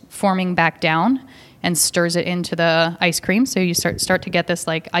that's forming back down and stirs it into the ice cream. So you start to get this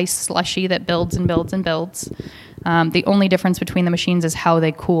like ice slushy that builds and builds and builds. The only difference between the machines is how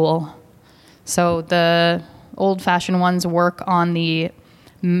they cool. So the old-fashioned ones work on the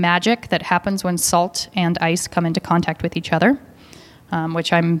magic that happens when salt and ice come into contact with each other,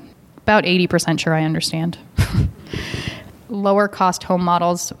 which I'm about 80% sure I understand. Lower-cost home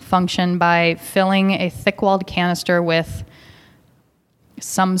models function by filling a thick-walled canister with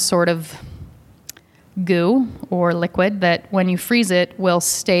some sort of goo or liquid that, when you freeze it, will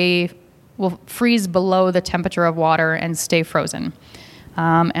freeze below the temperature of water and stay frozen.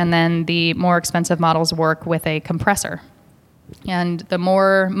 And then the more expensive models work with a compressor. And the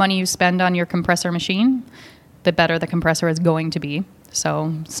more money you spend on your compressor machine, the better the compressor is going to be.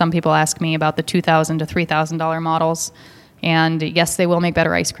 So some people ask me about the $2,000 to $3,000 models, and yes, they will make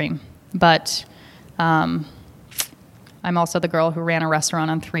better ice cream. But I'm also the girl who ran a restaurant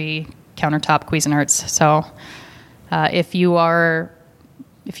on 3 countertop Cuisinarts. So if you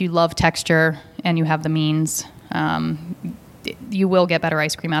love texture and you have the means, you will get better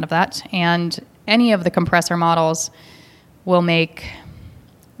ice cream out of that. And any of the compressor models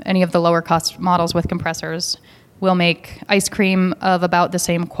any of the lower cost models with compressors will make ice cream of about the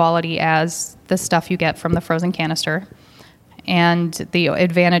same quality as the stuff you get from the frozen canister. And the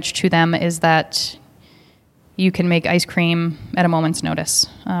advantage to them is that you can make ice cream at a moment's notice.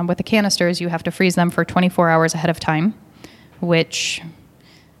 With the canisters, you have to freeze them for 24 hours ahead of time, which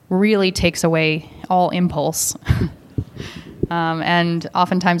really takes away all impulse. And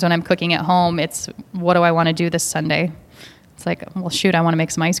oftentimes when I'm cooking at home, it's, what do I want to do this Sunday? It's like, well, shoot, I want to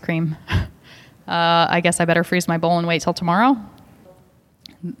make some ice cream. I guess I better freeze my bowl and wait till tomorrow.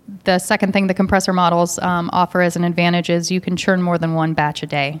 The second thing the compressor models offer as an advantage is you can churn more than one batch a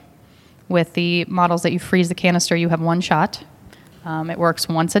day. With the models that you freeze the canister, you have one shot. It works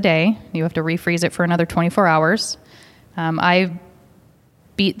once a day. You have to refreeze it for another 24 hours. I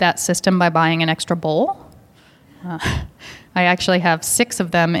beat that system by buying an extra bowl. I actually have 6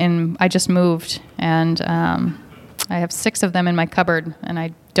 of them I just moved, and I have 6 of them in my cupboard, and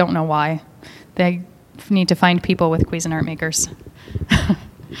I don't know why. They need to find people with Cuisinart makers.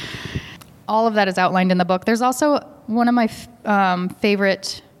 All of that is outlined in the book. There's also one of my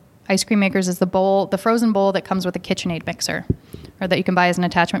favorite ice cream makers is the frozen bowl that comes with a KitchenAid mixer, or that you can buy as an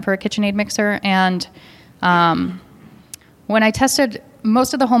attachment for a KitchenAid mixer. And when I tested,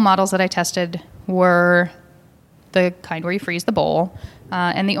 most of the home models that I tested were the kind where you freeze the bowl.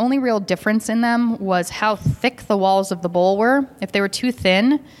 And the only real difference in them was how thick the walls of the bowl were. If they were too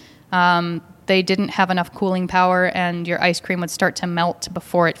thin, they didn't have enough cooling power, and your ice cream would start to melt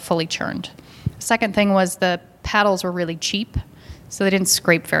before it fully churned. Second thing was the paddles were really cheap, so they didn't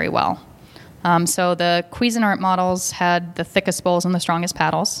scrape very well. So the Cuisinart models had the thickest bowls and the strongest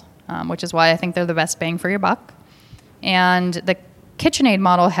paddles, which is why I think they're the best bang for your buck. And the KitchenAid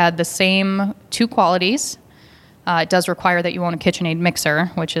model had the same two qualities. It does require that you own a KitchenAid mixer,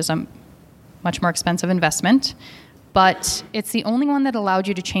 which is a much more expensive investment. But it's the only one that allowed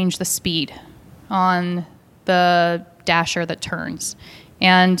you to change the speed on the dasher that turns.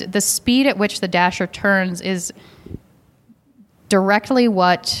 And the speed at which the dasher turns is directly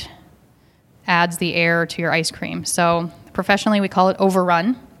what adds the air to your ice cream. So professionally, we call it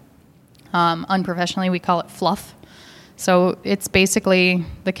overrun. Unprofessionally, we call it fluff. So it's basically,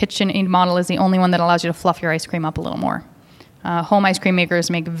 the KitchenAid model is the only one that allows you to fluff your ice cream up a little more. Home ice cream makers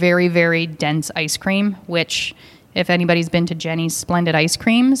make very, very dense ice cream, which, if anybody's been to Jenny's Splendid Ice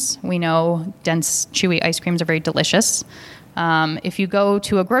Creams, we know dense, chewy ice creams are very delicious. If you go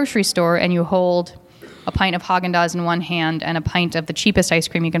to a grocery store and you hold a pint of Haagen-Dazs in one hand and a pint of the cheapest ice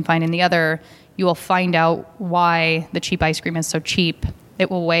cream you can find in the other, you will find out why the cheap ice cream is so cheap. It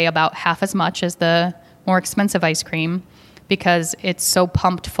will weigh about half as much as the more expensive ice cream because it's so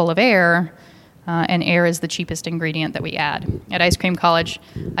pumped full of air, and air is the cheapest ingredient that we add. At Ice Cream College,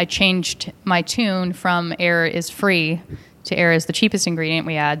 I changed my tune from air is free to air is the cheapest ingredient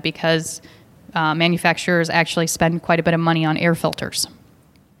we add because manufacturers actually spend quite a bit of money on air filters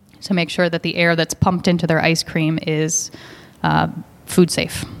to make sure that the air that's pumped into their ice cream is food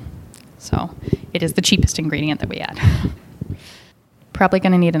safe. So it is the cheapest ingredient that we add. Probably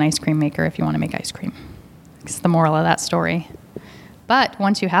going to need an ice cream maker if you want to make ice cream. It's the moral of that story. But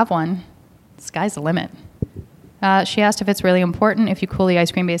once you have one, the sky's the limit. She asked if it's really important if you cool the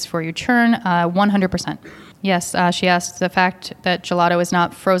ice cream base before you churn. 100%. Yes, she asked the fact that gelato is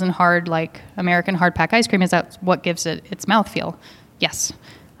not frozen hard like American hard pack ice cream. Is that what gives it its mouthfeel? Yes.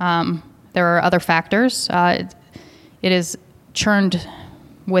 There are other factors. It is churned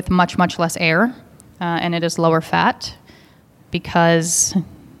with much, much less air, and it is lower fat. Because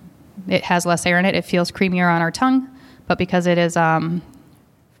it has less air in it, it feels creamier on our tongue. But because it is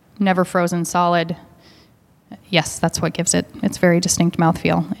never frozen solid, yes, that's what gives it its very distinct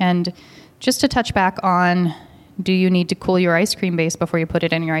mouthfeel. And just to touch back on, do you need to cool your ice cream base before you put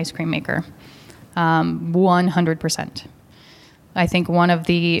it in your ice cream maker? 100%. I think one of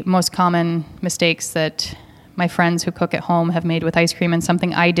the most common mistakes that my friends who cook at home have made with ice cream, and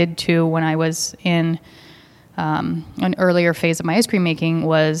something I did too when I was in an earlier phase of my ice cream making,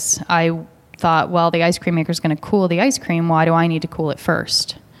 was I thought, well, the ice cream maker is going to cool the ice cream. Why do I need to cool it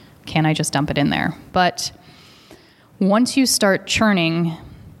first? Can't I just dump it in there? But once you start churning,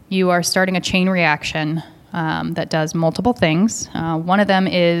 you are starting a chain reaction that does multiple things. One of them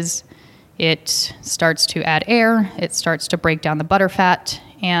is it starts to add air, it starts to break down the butter fat,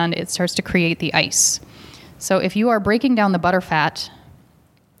 and it starts to create the ice. So if you are breaking down the butter fat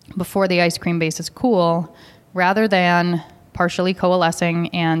before the ice cream base is cool, rather than partially coalescing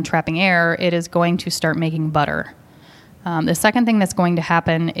and trapping air, it is going to start making butter. The second thing that's going to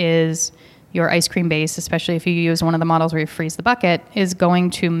happen is your ice cream base, especially if you use one of the models where you freeze the bucket, is going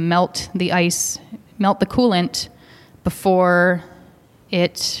to melt the ice, melt the coolant before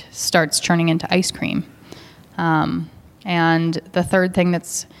it starts churning into ice cream. And the third thing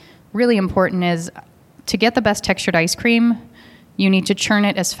that's really important is to get the best textured ice cream, you need to churn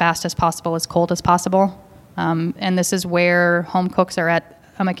it as fast as possible, as cold as possible. And this is where home cooks are at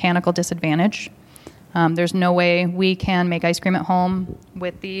a mechanical disadvantage. There's no way we can make ice cream at home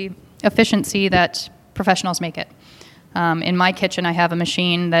with the efficiency that professionals make it. In my kitchen, I have a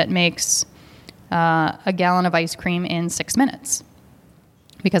machine that makes a gallon of ice cream in 6 minutes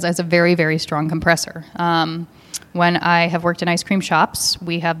because it has a very, very strong compressor. When I have worked in ice cream shops,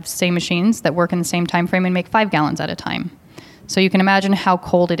 we have the same machines that work in the same time frame and make 5 gallons at a time. So you can imagine how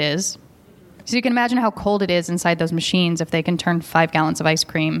cold it is. So you can imagine how cold it is inside those machines if they can turn 5 gallons of ice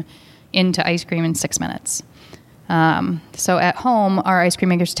cream into ice cream in 6 minutes. So at home, our ice cream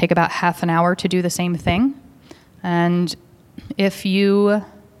makers take about half an hour to do the same thing. And if you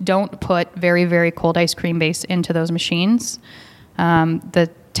don't put very, very cold ice cream base into those machines, the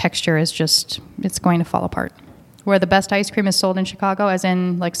texture is just, it's going to fall apart. Where the best ice cream is sold in Chicago, as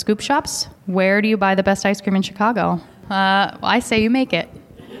in like scoop shops? Where do you buy the best ice cream in Chicago? I say you make it.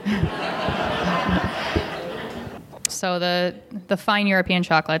 So the fine European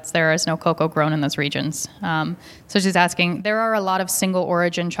chocolates, there is no cocoa grown in those regions. So she's asking, there are a lot of single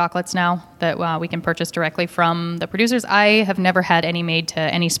origin chocolates now that we can purchase directly from the producers. I have never had any made to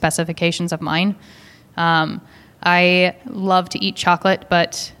any specifications of mine. I love to eat chocolate,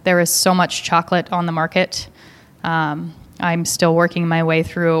 but there is so much chocolate on the market. I'm still working my way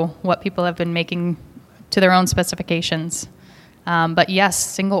through what people have been making to their own specifications. But yes,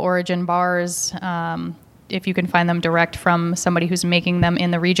 single origin bars, if you can find them direct from somebody who's making them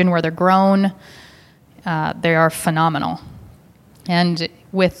in the region where they're grown, they are phenomenal. And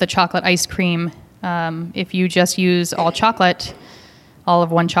with the chocolate ice cream, if you just use all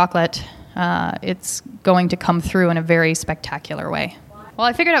of one chocolate, it's going to come through in a very spectacular way. Well,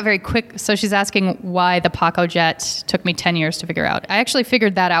 I figured out very quick. So she's asking why the Paco Jet took me 10 years to figure out. I actually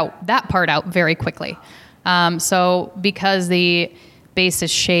figured that part out very quickly. So because the base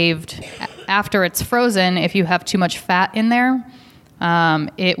is shaved after it's frozen, if you have too much fat in there,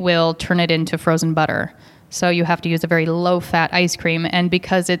 it will turn it into frozen butter. So you have to use a very low-fat ice cream. And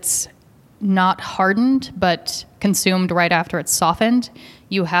because it's not hardened but consumed right after it's softened,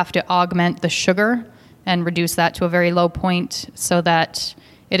 you have to augment the sugar and reduce that to a very low point so that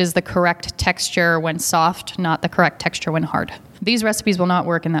it is the correct texture when soft, not the correct texture when hard. These recipes will not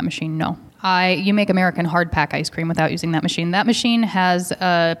work in that machine, no. You make American hard pack ice cream without using that machine. That machine has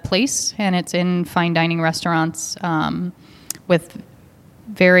a place, and it's in fine dining restaurants with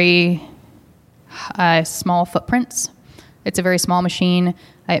very small footprints. It's a very small machine.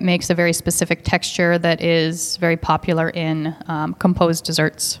 It makes a very specific texture that is very popular in composed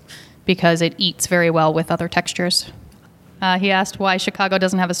desserts because it eats very well with other textures. He asked why Chicago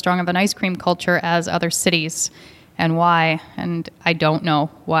doesn't have as strong of an ice cream culture as other cities. And why? And I don't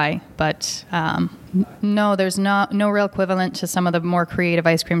know why, but no, there's no real equivalent to some of the more creative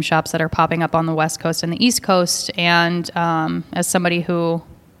ice cream shops that are popping up on the West Coast and the East Coast. And as somebody who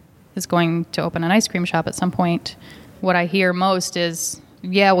is going to open an ice cream shop at some point, what I hear most is,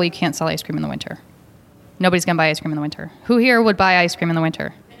 yeah, well, you can't sell ice cream in the winter. Nobody's going to buy ice cream in the winter. Who here would buy ice cream in the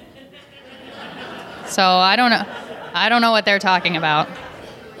winter? So I don't know what they're talking about.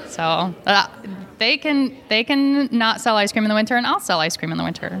 So they can not sell ice cream in the winter, and I'll sell ice cream in the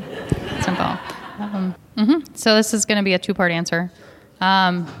winter. Simple. So this is going to be a two-part answer.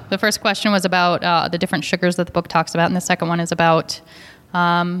 The first question was about the different sugars that the book talks about, and the second one is about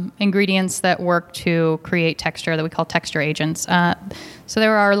ingredients that work to create texture that we call texture agents. So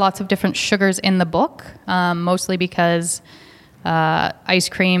there are lots of different sugars in the book, mostly because ice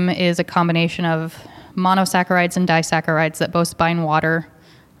cream is a combination of monosaccharides and disaccharides that both bind water.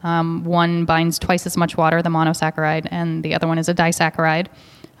 One binds twice as much water, the monosaccharide, and the other one is a disaccharide.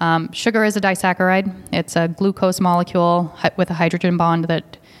 Sugar is a disaccharide. It's a glucose molecule with a hydrogen bond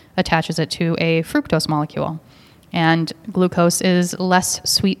that attaches it to a fructose molecule. And glucose is less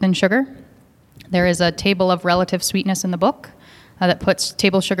sweet than sugar. There is a table of relative sweetness in the book that puts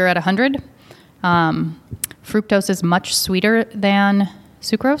table sugar at 100. Fructose is much sweeter than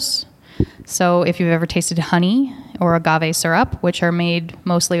sucrose. So if you've ever tasted honey or agave syrup, which are made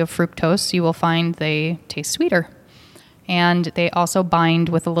mostly of fructose, you will find they taste sweeter. And they also bind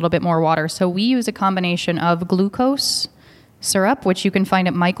with a little bit more water. So we use a combination of glucose syrup, which you can find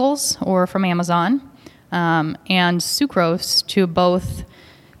at Michael's or from Amazon, and sucrose to both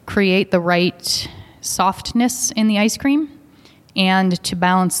create the right softness in the ice cream and to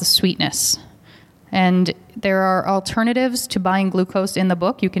balance the sweetness. And there are alternatives to buying glucose in the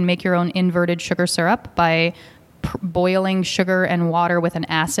book. You can make your own inverted sugar syrup by boiling sugar and water with an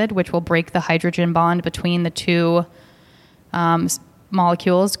acid, which will break the hydrogen bond between the two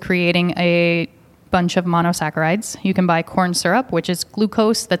molecules, creating a bunch of monosaccharides. You can buy corn syrup, which is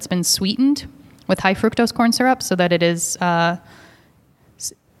glucose that's been sweetened with high fructose corn syrup so that it is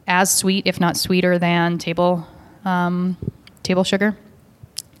as sweet, if not sweeter, than table sugar.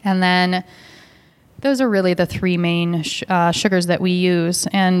 And then those are really the three main sugars that we use.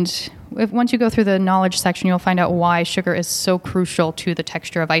 And once you go through the knowledge section, you'll find out why sugar is so crucial to the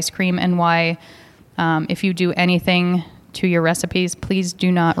texture of ice cream and why if you do anything to your recipes, please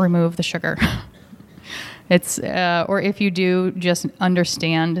do not remove the sugar. Or if you do, just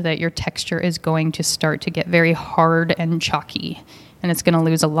understand that your texture is going to start to get very hard and chalky, and it's going to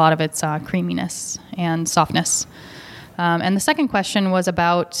lose a lot of its creaminess and softness. And the second question was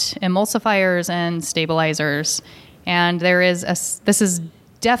about emulsifiers and stabilizers. And this is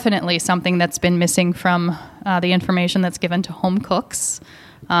definitely something that's been missing from the information that's given to home cooks.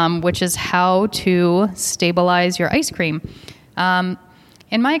 which is how to stabilize your ice cream.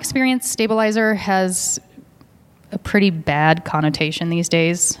 In my experience, stabilizer has a pretty bad connotation these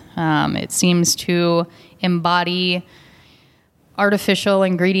days. It seems to embody artificial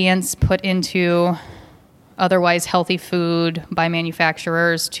ingredients put into otherwise healthy food by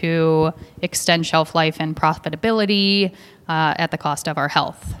manufacturers to extend shelf life and profitability at the cost of our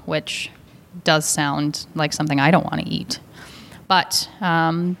health, which does sound like something I don't want to eat. But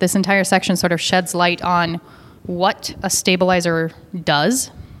this entire section sort of sheds light on what a stabilizer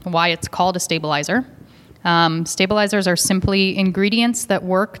does, why it's called a stabilizer. Stabilizers are simply ingredients that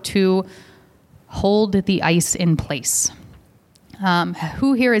work to hold the ice in place.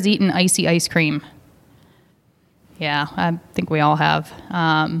 Who here has eaten icy ice cream? Yeah, I think we all have.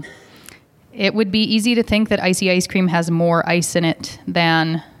 It would be easy to think that icy ice cream has more ice in it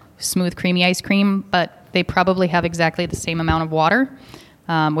than smooth, creamy ice cream, but they probably have exactly the same amount of water,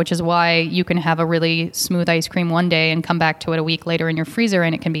 which is why you can have a really smooth ice cream one day and come back to it a week later in your freezer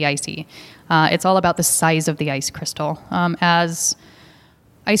and it can be icy. It's all about the size of the ice crystal. As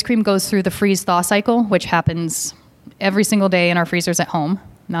ice cream goes through the freeze-thaw cycle, which happens every single day in our freezers at home,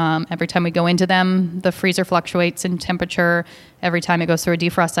 every time we go into them, the freezer fluctuates in temperature. Every time it goes through a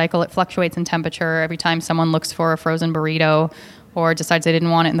defrost cycle, it fluctuates in temperature. Every time someone looks for a frozen burrito or decides they didn't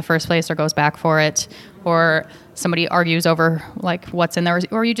want it in the first place or goes back for it, or somebody argues over like what's in there,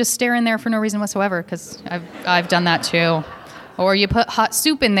 or you just stare in there for no reason whatsoever, because I've done that too. Or you put hot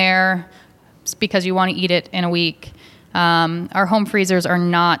soup in there because you want to eat it in a week. Our home freezers are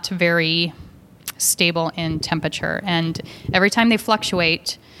not very stable in temperature, and every time they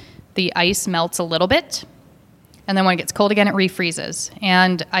fluctuate, the ice melts a little bit, and then when it gets cold again, it refreezes.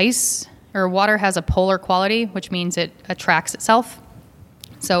 And ice or water has a polar quality, which means it attracts itself.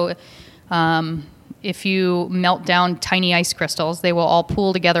 So if you melt down tiny ice crystals, they will all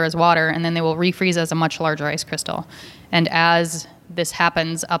pool together as water, and then they will refreeze as a much larger ice crystal. And as this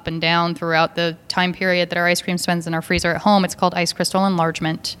happens up and down throughout the time period that our ice cream spends in our freezer at home, it's called ice crystal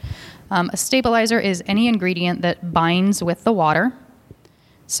enlargement. A stabilizer is any ingredient that binds with the water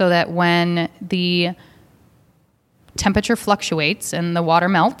so that when the temperature fluctuates and the water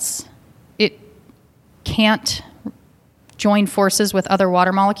melts, it can't join forces with other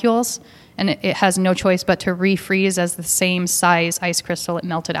water molecules, and it has no choice but to refreeze as the same size ice crystal it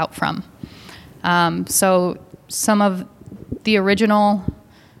melted out from. So some of the original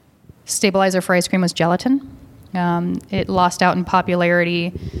stabilizer for ice cream was gelatin. It lost out in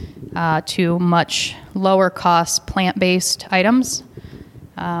popularity to much lower cost plant-based items.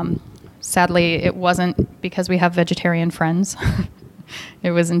 Sadly, it wasn't because we have vegetarian friends.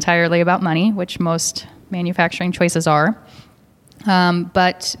 It was entirely about money, which most manufacturing choices are.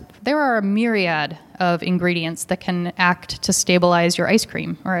 But there are a myriad of ingredients that can act to stabilize your ice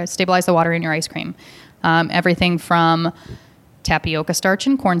cream or stabilize the water in your ice cream. Everything from tapioca starch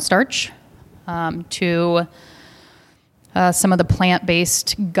and cornstarch to some of the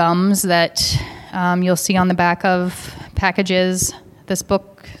plant-based gums that you'll see on the back of packages. This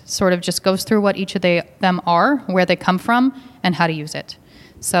book sort of just goes through what each of them are, where they come from, and how to use it.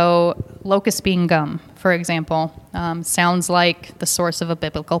 So locust bean gum, for example, sounds like the source of a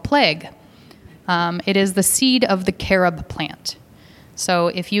biblical plague. It is the seed of the carob plant. So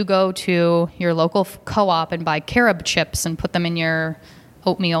if you go to your local co-op and buy carob chips and put them in your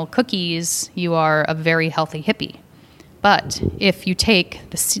oatmeal cookies, you are a very healthy hippie. But if you take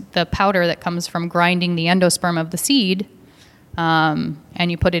the powder that comes from grinding the endosperm of the seed and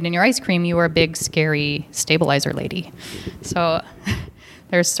you put it in your ice cream, you are a big, scary stabilizer lady. So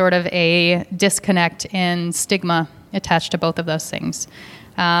there's sort of a disconnect in stigma attached to both of those things.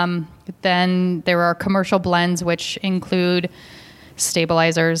 Then there are commercial blends which include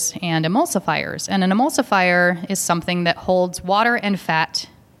stabilizers and emulsifiers. And an emulsifier is something that holds water and fat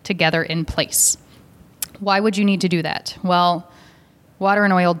together in place. Why would you need to do that? Well, water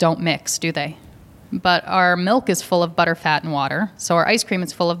and oil don't mix, do they? But our milk is full of butter, fat, and water. So our ice cream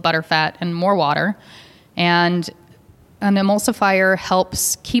is full of butter, fat, and more water. And an emulsifier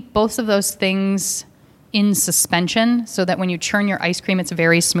helps keep both of those things in suspension so that when you churn your ice cream, it's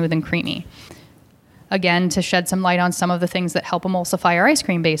very smooth and creamy. Again, to shed some light on some of the things that help emulsify our ice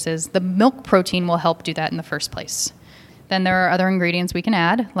cream bases, the milk protein will help do that in the first place. Then there are other ingredients we can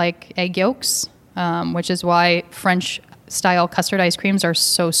add, like egg yolks, which is why French-style custard ice creams are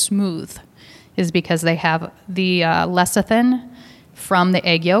so smooth, is because they have the lecithin from the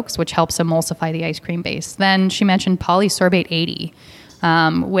egg yolks, which helps emulsify the ice cream base. Then she mentioned polysorbate 80,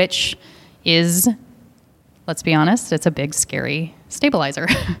 which is, let's be honest, it's a big, scary stabilizer.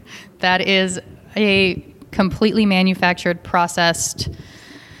 That is a completely manufactured, processed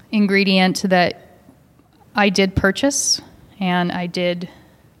ingredient that I did purchase and I did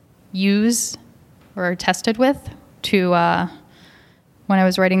use or tested with to when I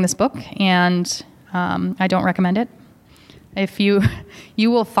was writing this book, and I don't recommend it. If you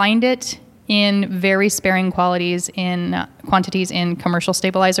will find it in very sparing quantities in commercial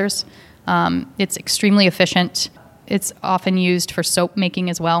stabilizers. It's extremely efficient. It's often used for soap making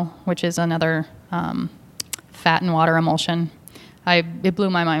as well, which is another fat and water emulsion. It blew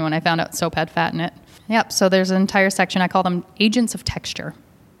my mind when I found out soap had fat in it. Yep, so there's an entire section, I call them agents of texture,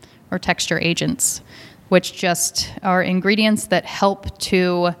 or texture agents, which just are ingredients that help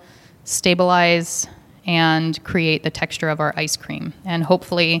to stabilize and create the texture of our ice cream. And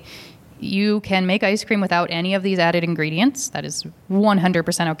hopefully you can make ice cream without any of these added ingredients. That is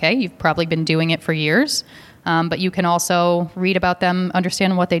 100% okay. You've probably been doing it for years. But you can also read about them,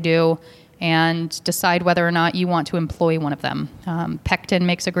 understand what they do, and decide whether or not you want to employ one of them. Pectin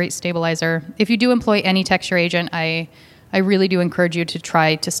makes a great stabilizer. If you do employ any texture agent, I really do encourage you to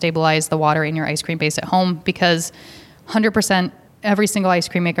try to stabilize the water in your ice cream base at home, because 100% every single ice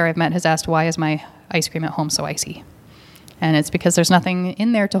cream maker I've met has asked, why is my ice cream at home so icy? And it's because there's nothing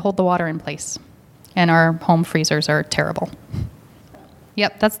in there to hold the water in place. And our home freezers are terrible.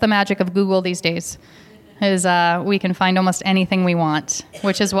 Yep, that's the magic of Google these days, is we can find almost anything we want,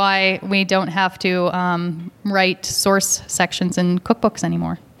 which is why we don't have to write source sections in cookbooks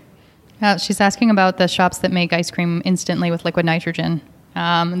anymore. She's asking about the shops that make ice cream instantly with liquid nitrogen.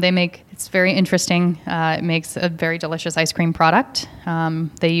 It's very interesting. It makes a very delicious ice cream product.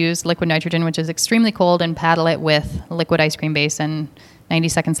 They use liquid nitrogen, which is extremely cold, and paddle it with liquid ice cream base, and 90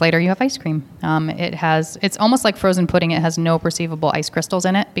 seconds later you have ice cream. It's almost like frozen pudding. It has no perceivable ice crystals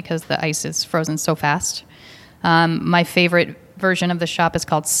in it because the ice is frozen so fast. My favorite version of the shop is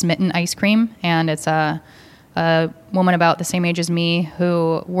called Smitten Ice Cream, and it's a woman about the same age as me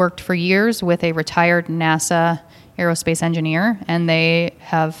who worked for years with a retired NASA aerospace engineer, and they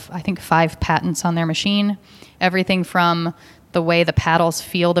have, I think, 5 patents on their machine. Everything from the way the paddles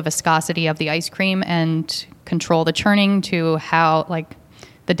feel the viscosity of the ice cream and control the churning to how, like,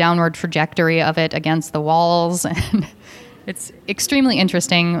 the downward trajectory of it against the walls. And it's extremely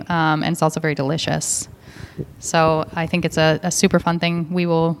interesting, and it's also very delicious. So I think it's a super fun thing. We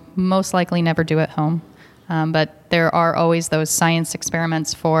will most likely never do at home. But there are always those science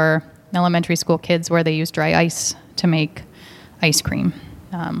experiments for elementary school kids where they use dry ice to make ice cream,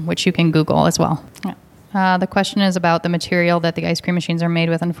 which you can Google as well. Yeah. The question is about the material that the ice cream machines are made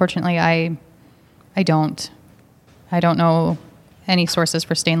with. Unfortunately, I don't know any sources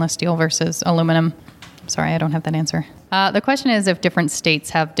for stainless steel versus aluminum. Sorry, I don't have that answer. The question is if different states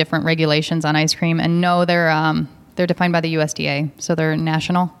have different regulations on ice cream, and no, they're defined by the USDA, so they're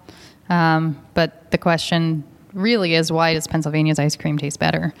national. But the question really is, why does Pennsylvania's ice cream taste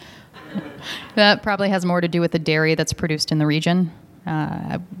better? That probably has more to do with the dairy that's produced in the region.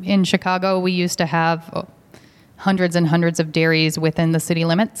 In Chicago, we used to have hundreds and hundreds of dairies within the city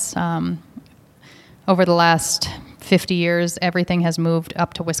limits. Over the last 50 years, everything has moved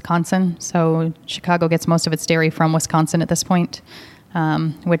up to Wisconsin. So Chicago gets most of its dairy from Wisconsin at this point,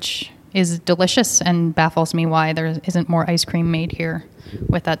 which is delicious and baffles me why there isn't more ice cream made here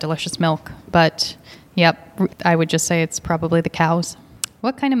with that delicious milk. But, yep, I would just say it's probably the cows.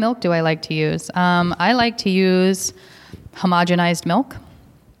 What kind of milk do I like to use? I like to use homogenized milk.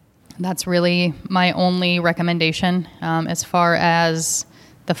 That's really my only recommendation as far as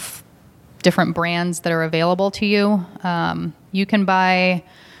the different brands that are available to you. You can buy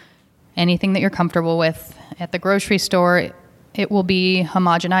anything that you're comfortable with. At the grocery store, it will be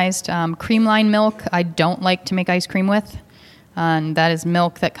homogenized. Creamline milk, I don't like to make ice cream with. And that is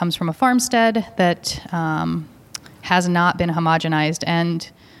milk that comes from a farmstead that has not been homogenized. And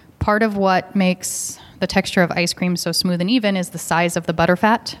part of what makes the texture of ice cream so smooth and even is the size of the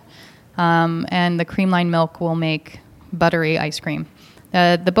butterfat. And the creamline milk will make buttery ice cream.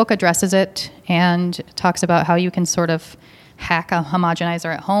 The book addresses it and talks about how you can sort of hack a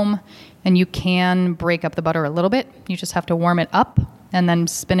homogenizer at home, and you can break up the butter a little bit. You just have to warm it up and then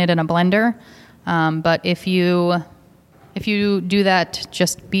spin it in a blender. But if you do that,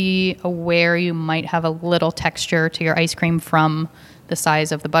 just be aware you might have a little texture to your ice cream from the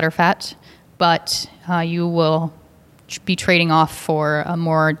size of the butterfat, but you will be trading off for a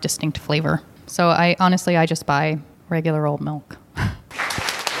more distinct flavor. So I just buy regular old milk.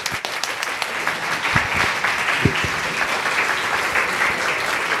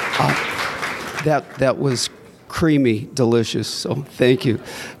 That was creamy, delicious. So thank you.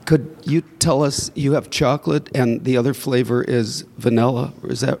 Could you tell us, you have chocolate and the other flavor is vanilla?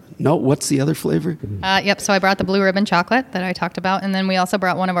 Or is that, no, what's the other flavor? Yep, so I brought the Blue Ribbon chocolate that I talked about, and then we also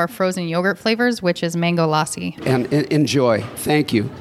brought one of our frozen yogurt flavors, which is mango lassi. And enjoy. Thank you.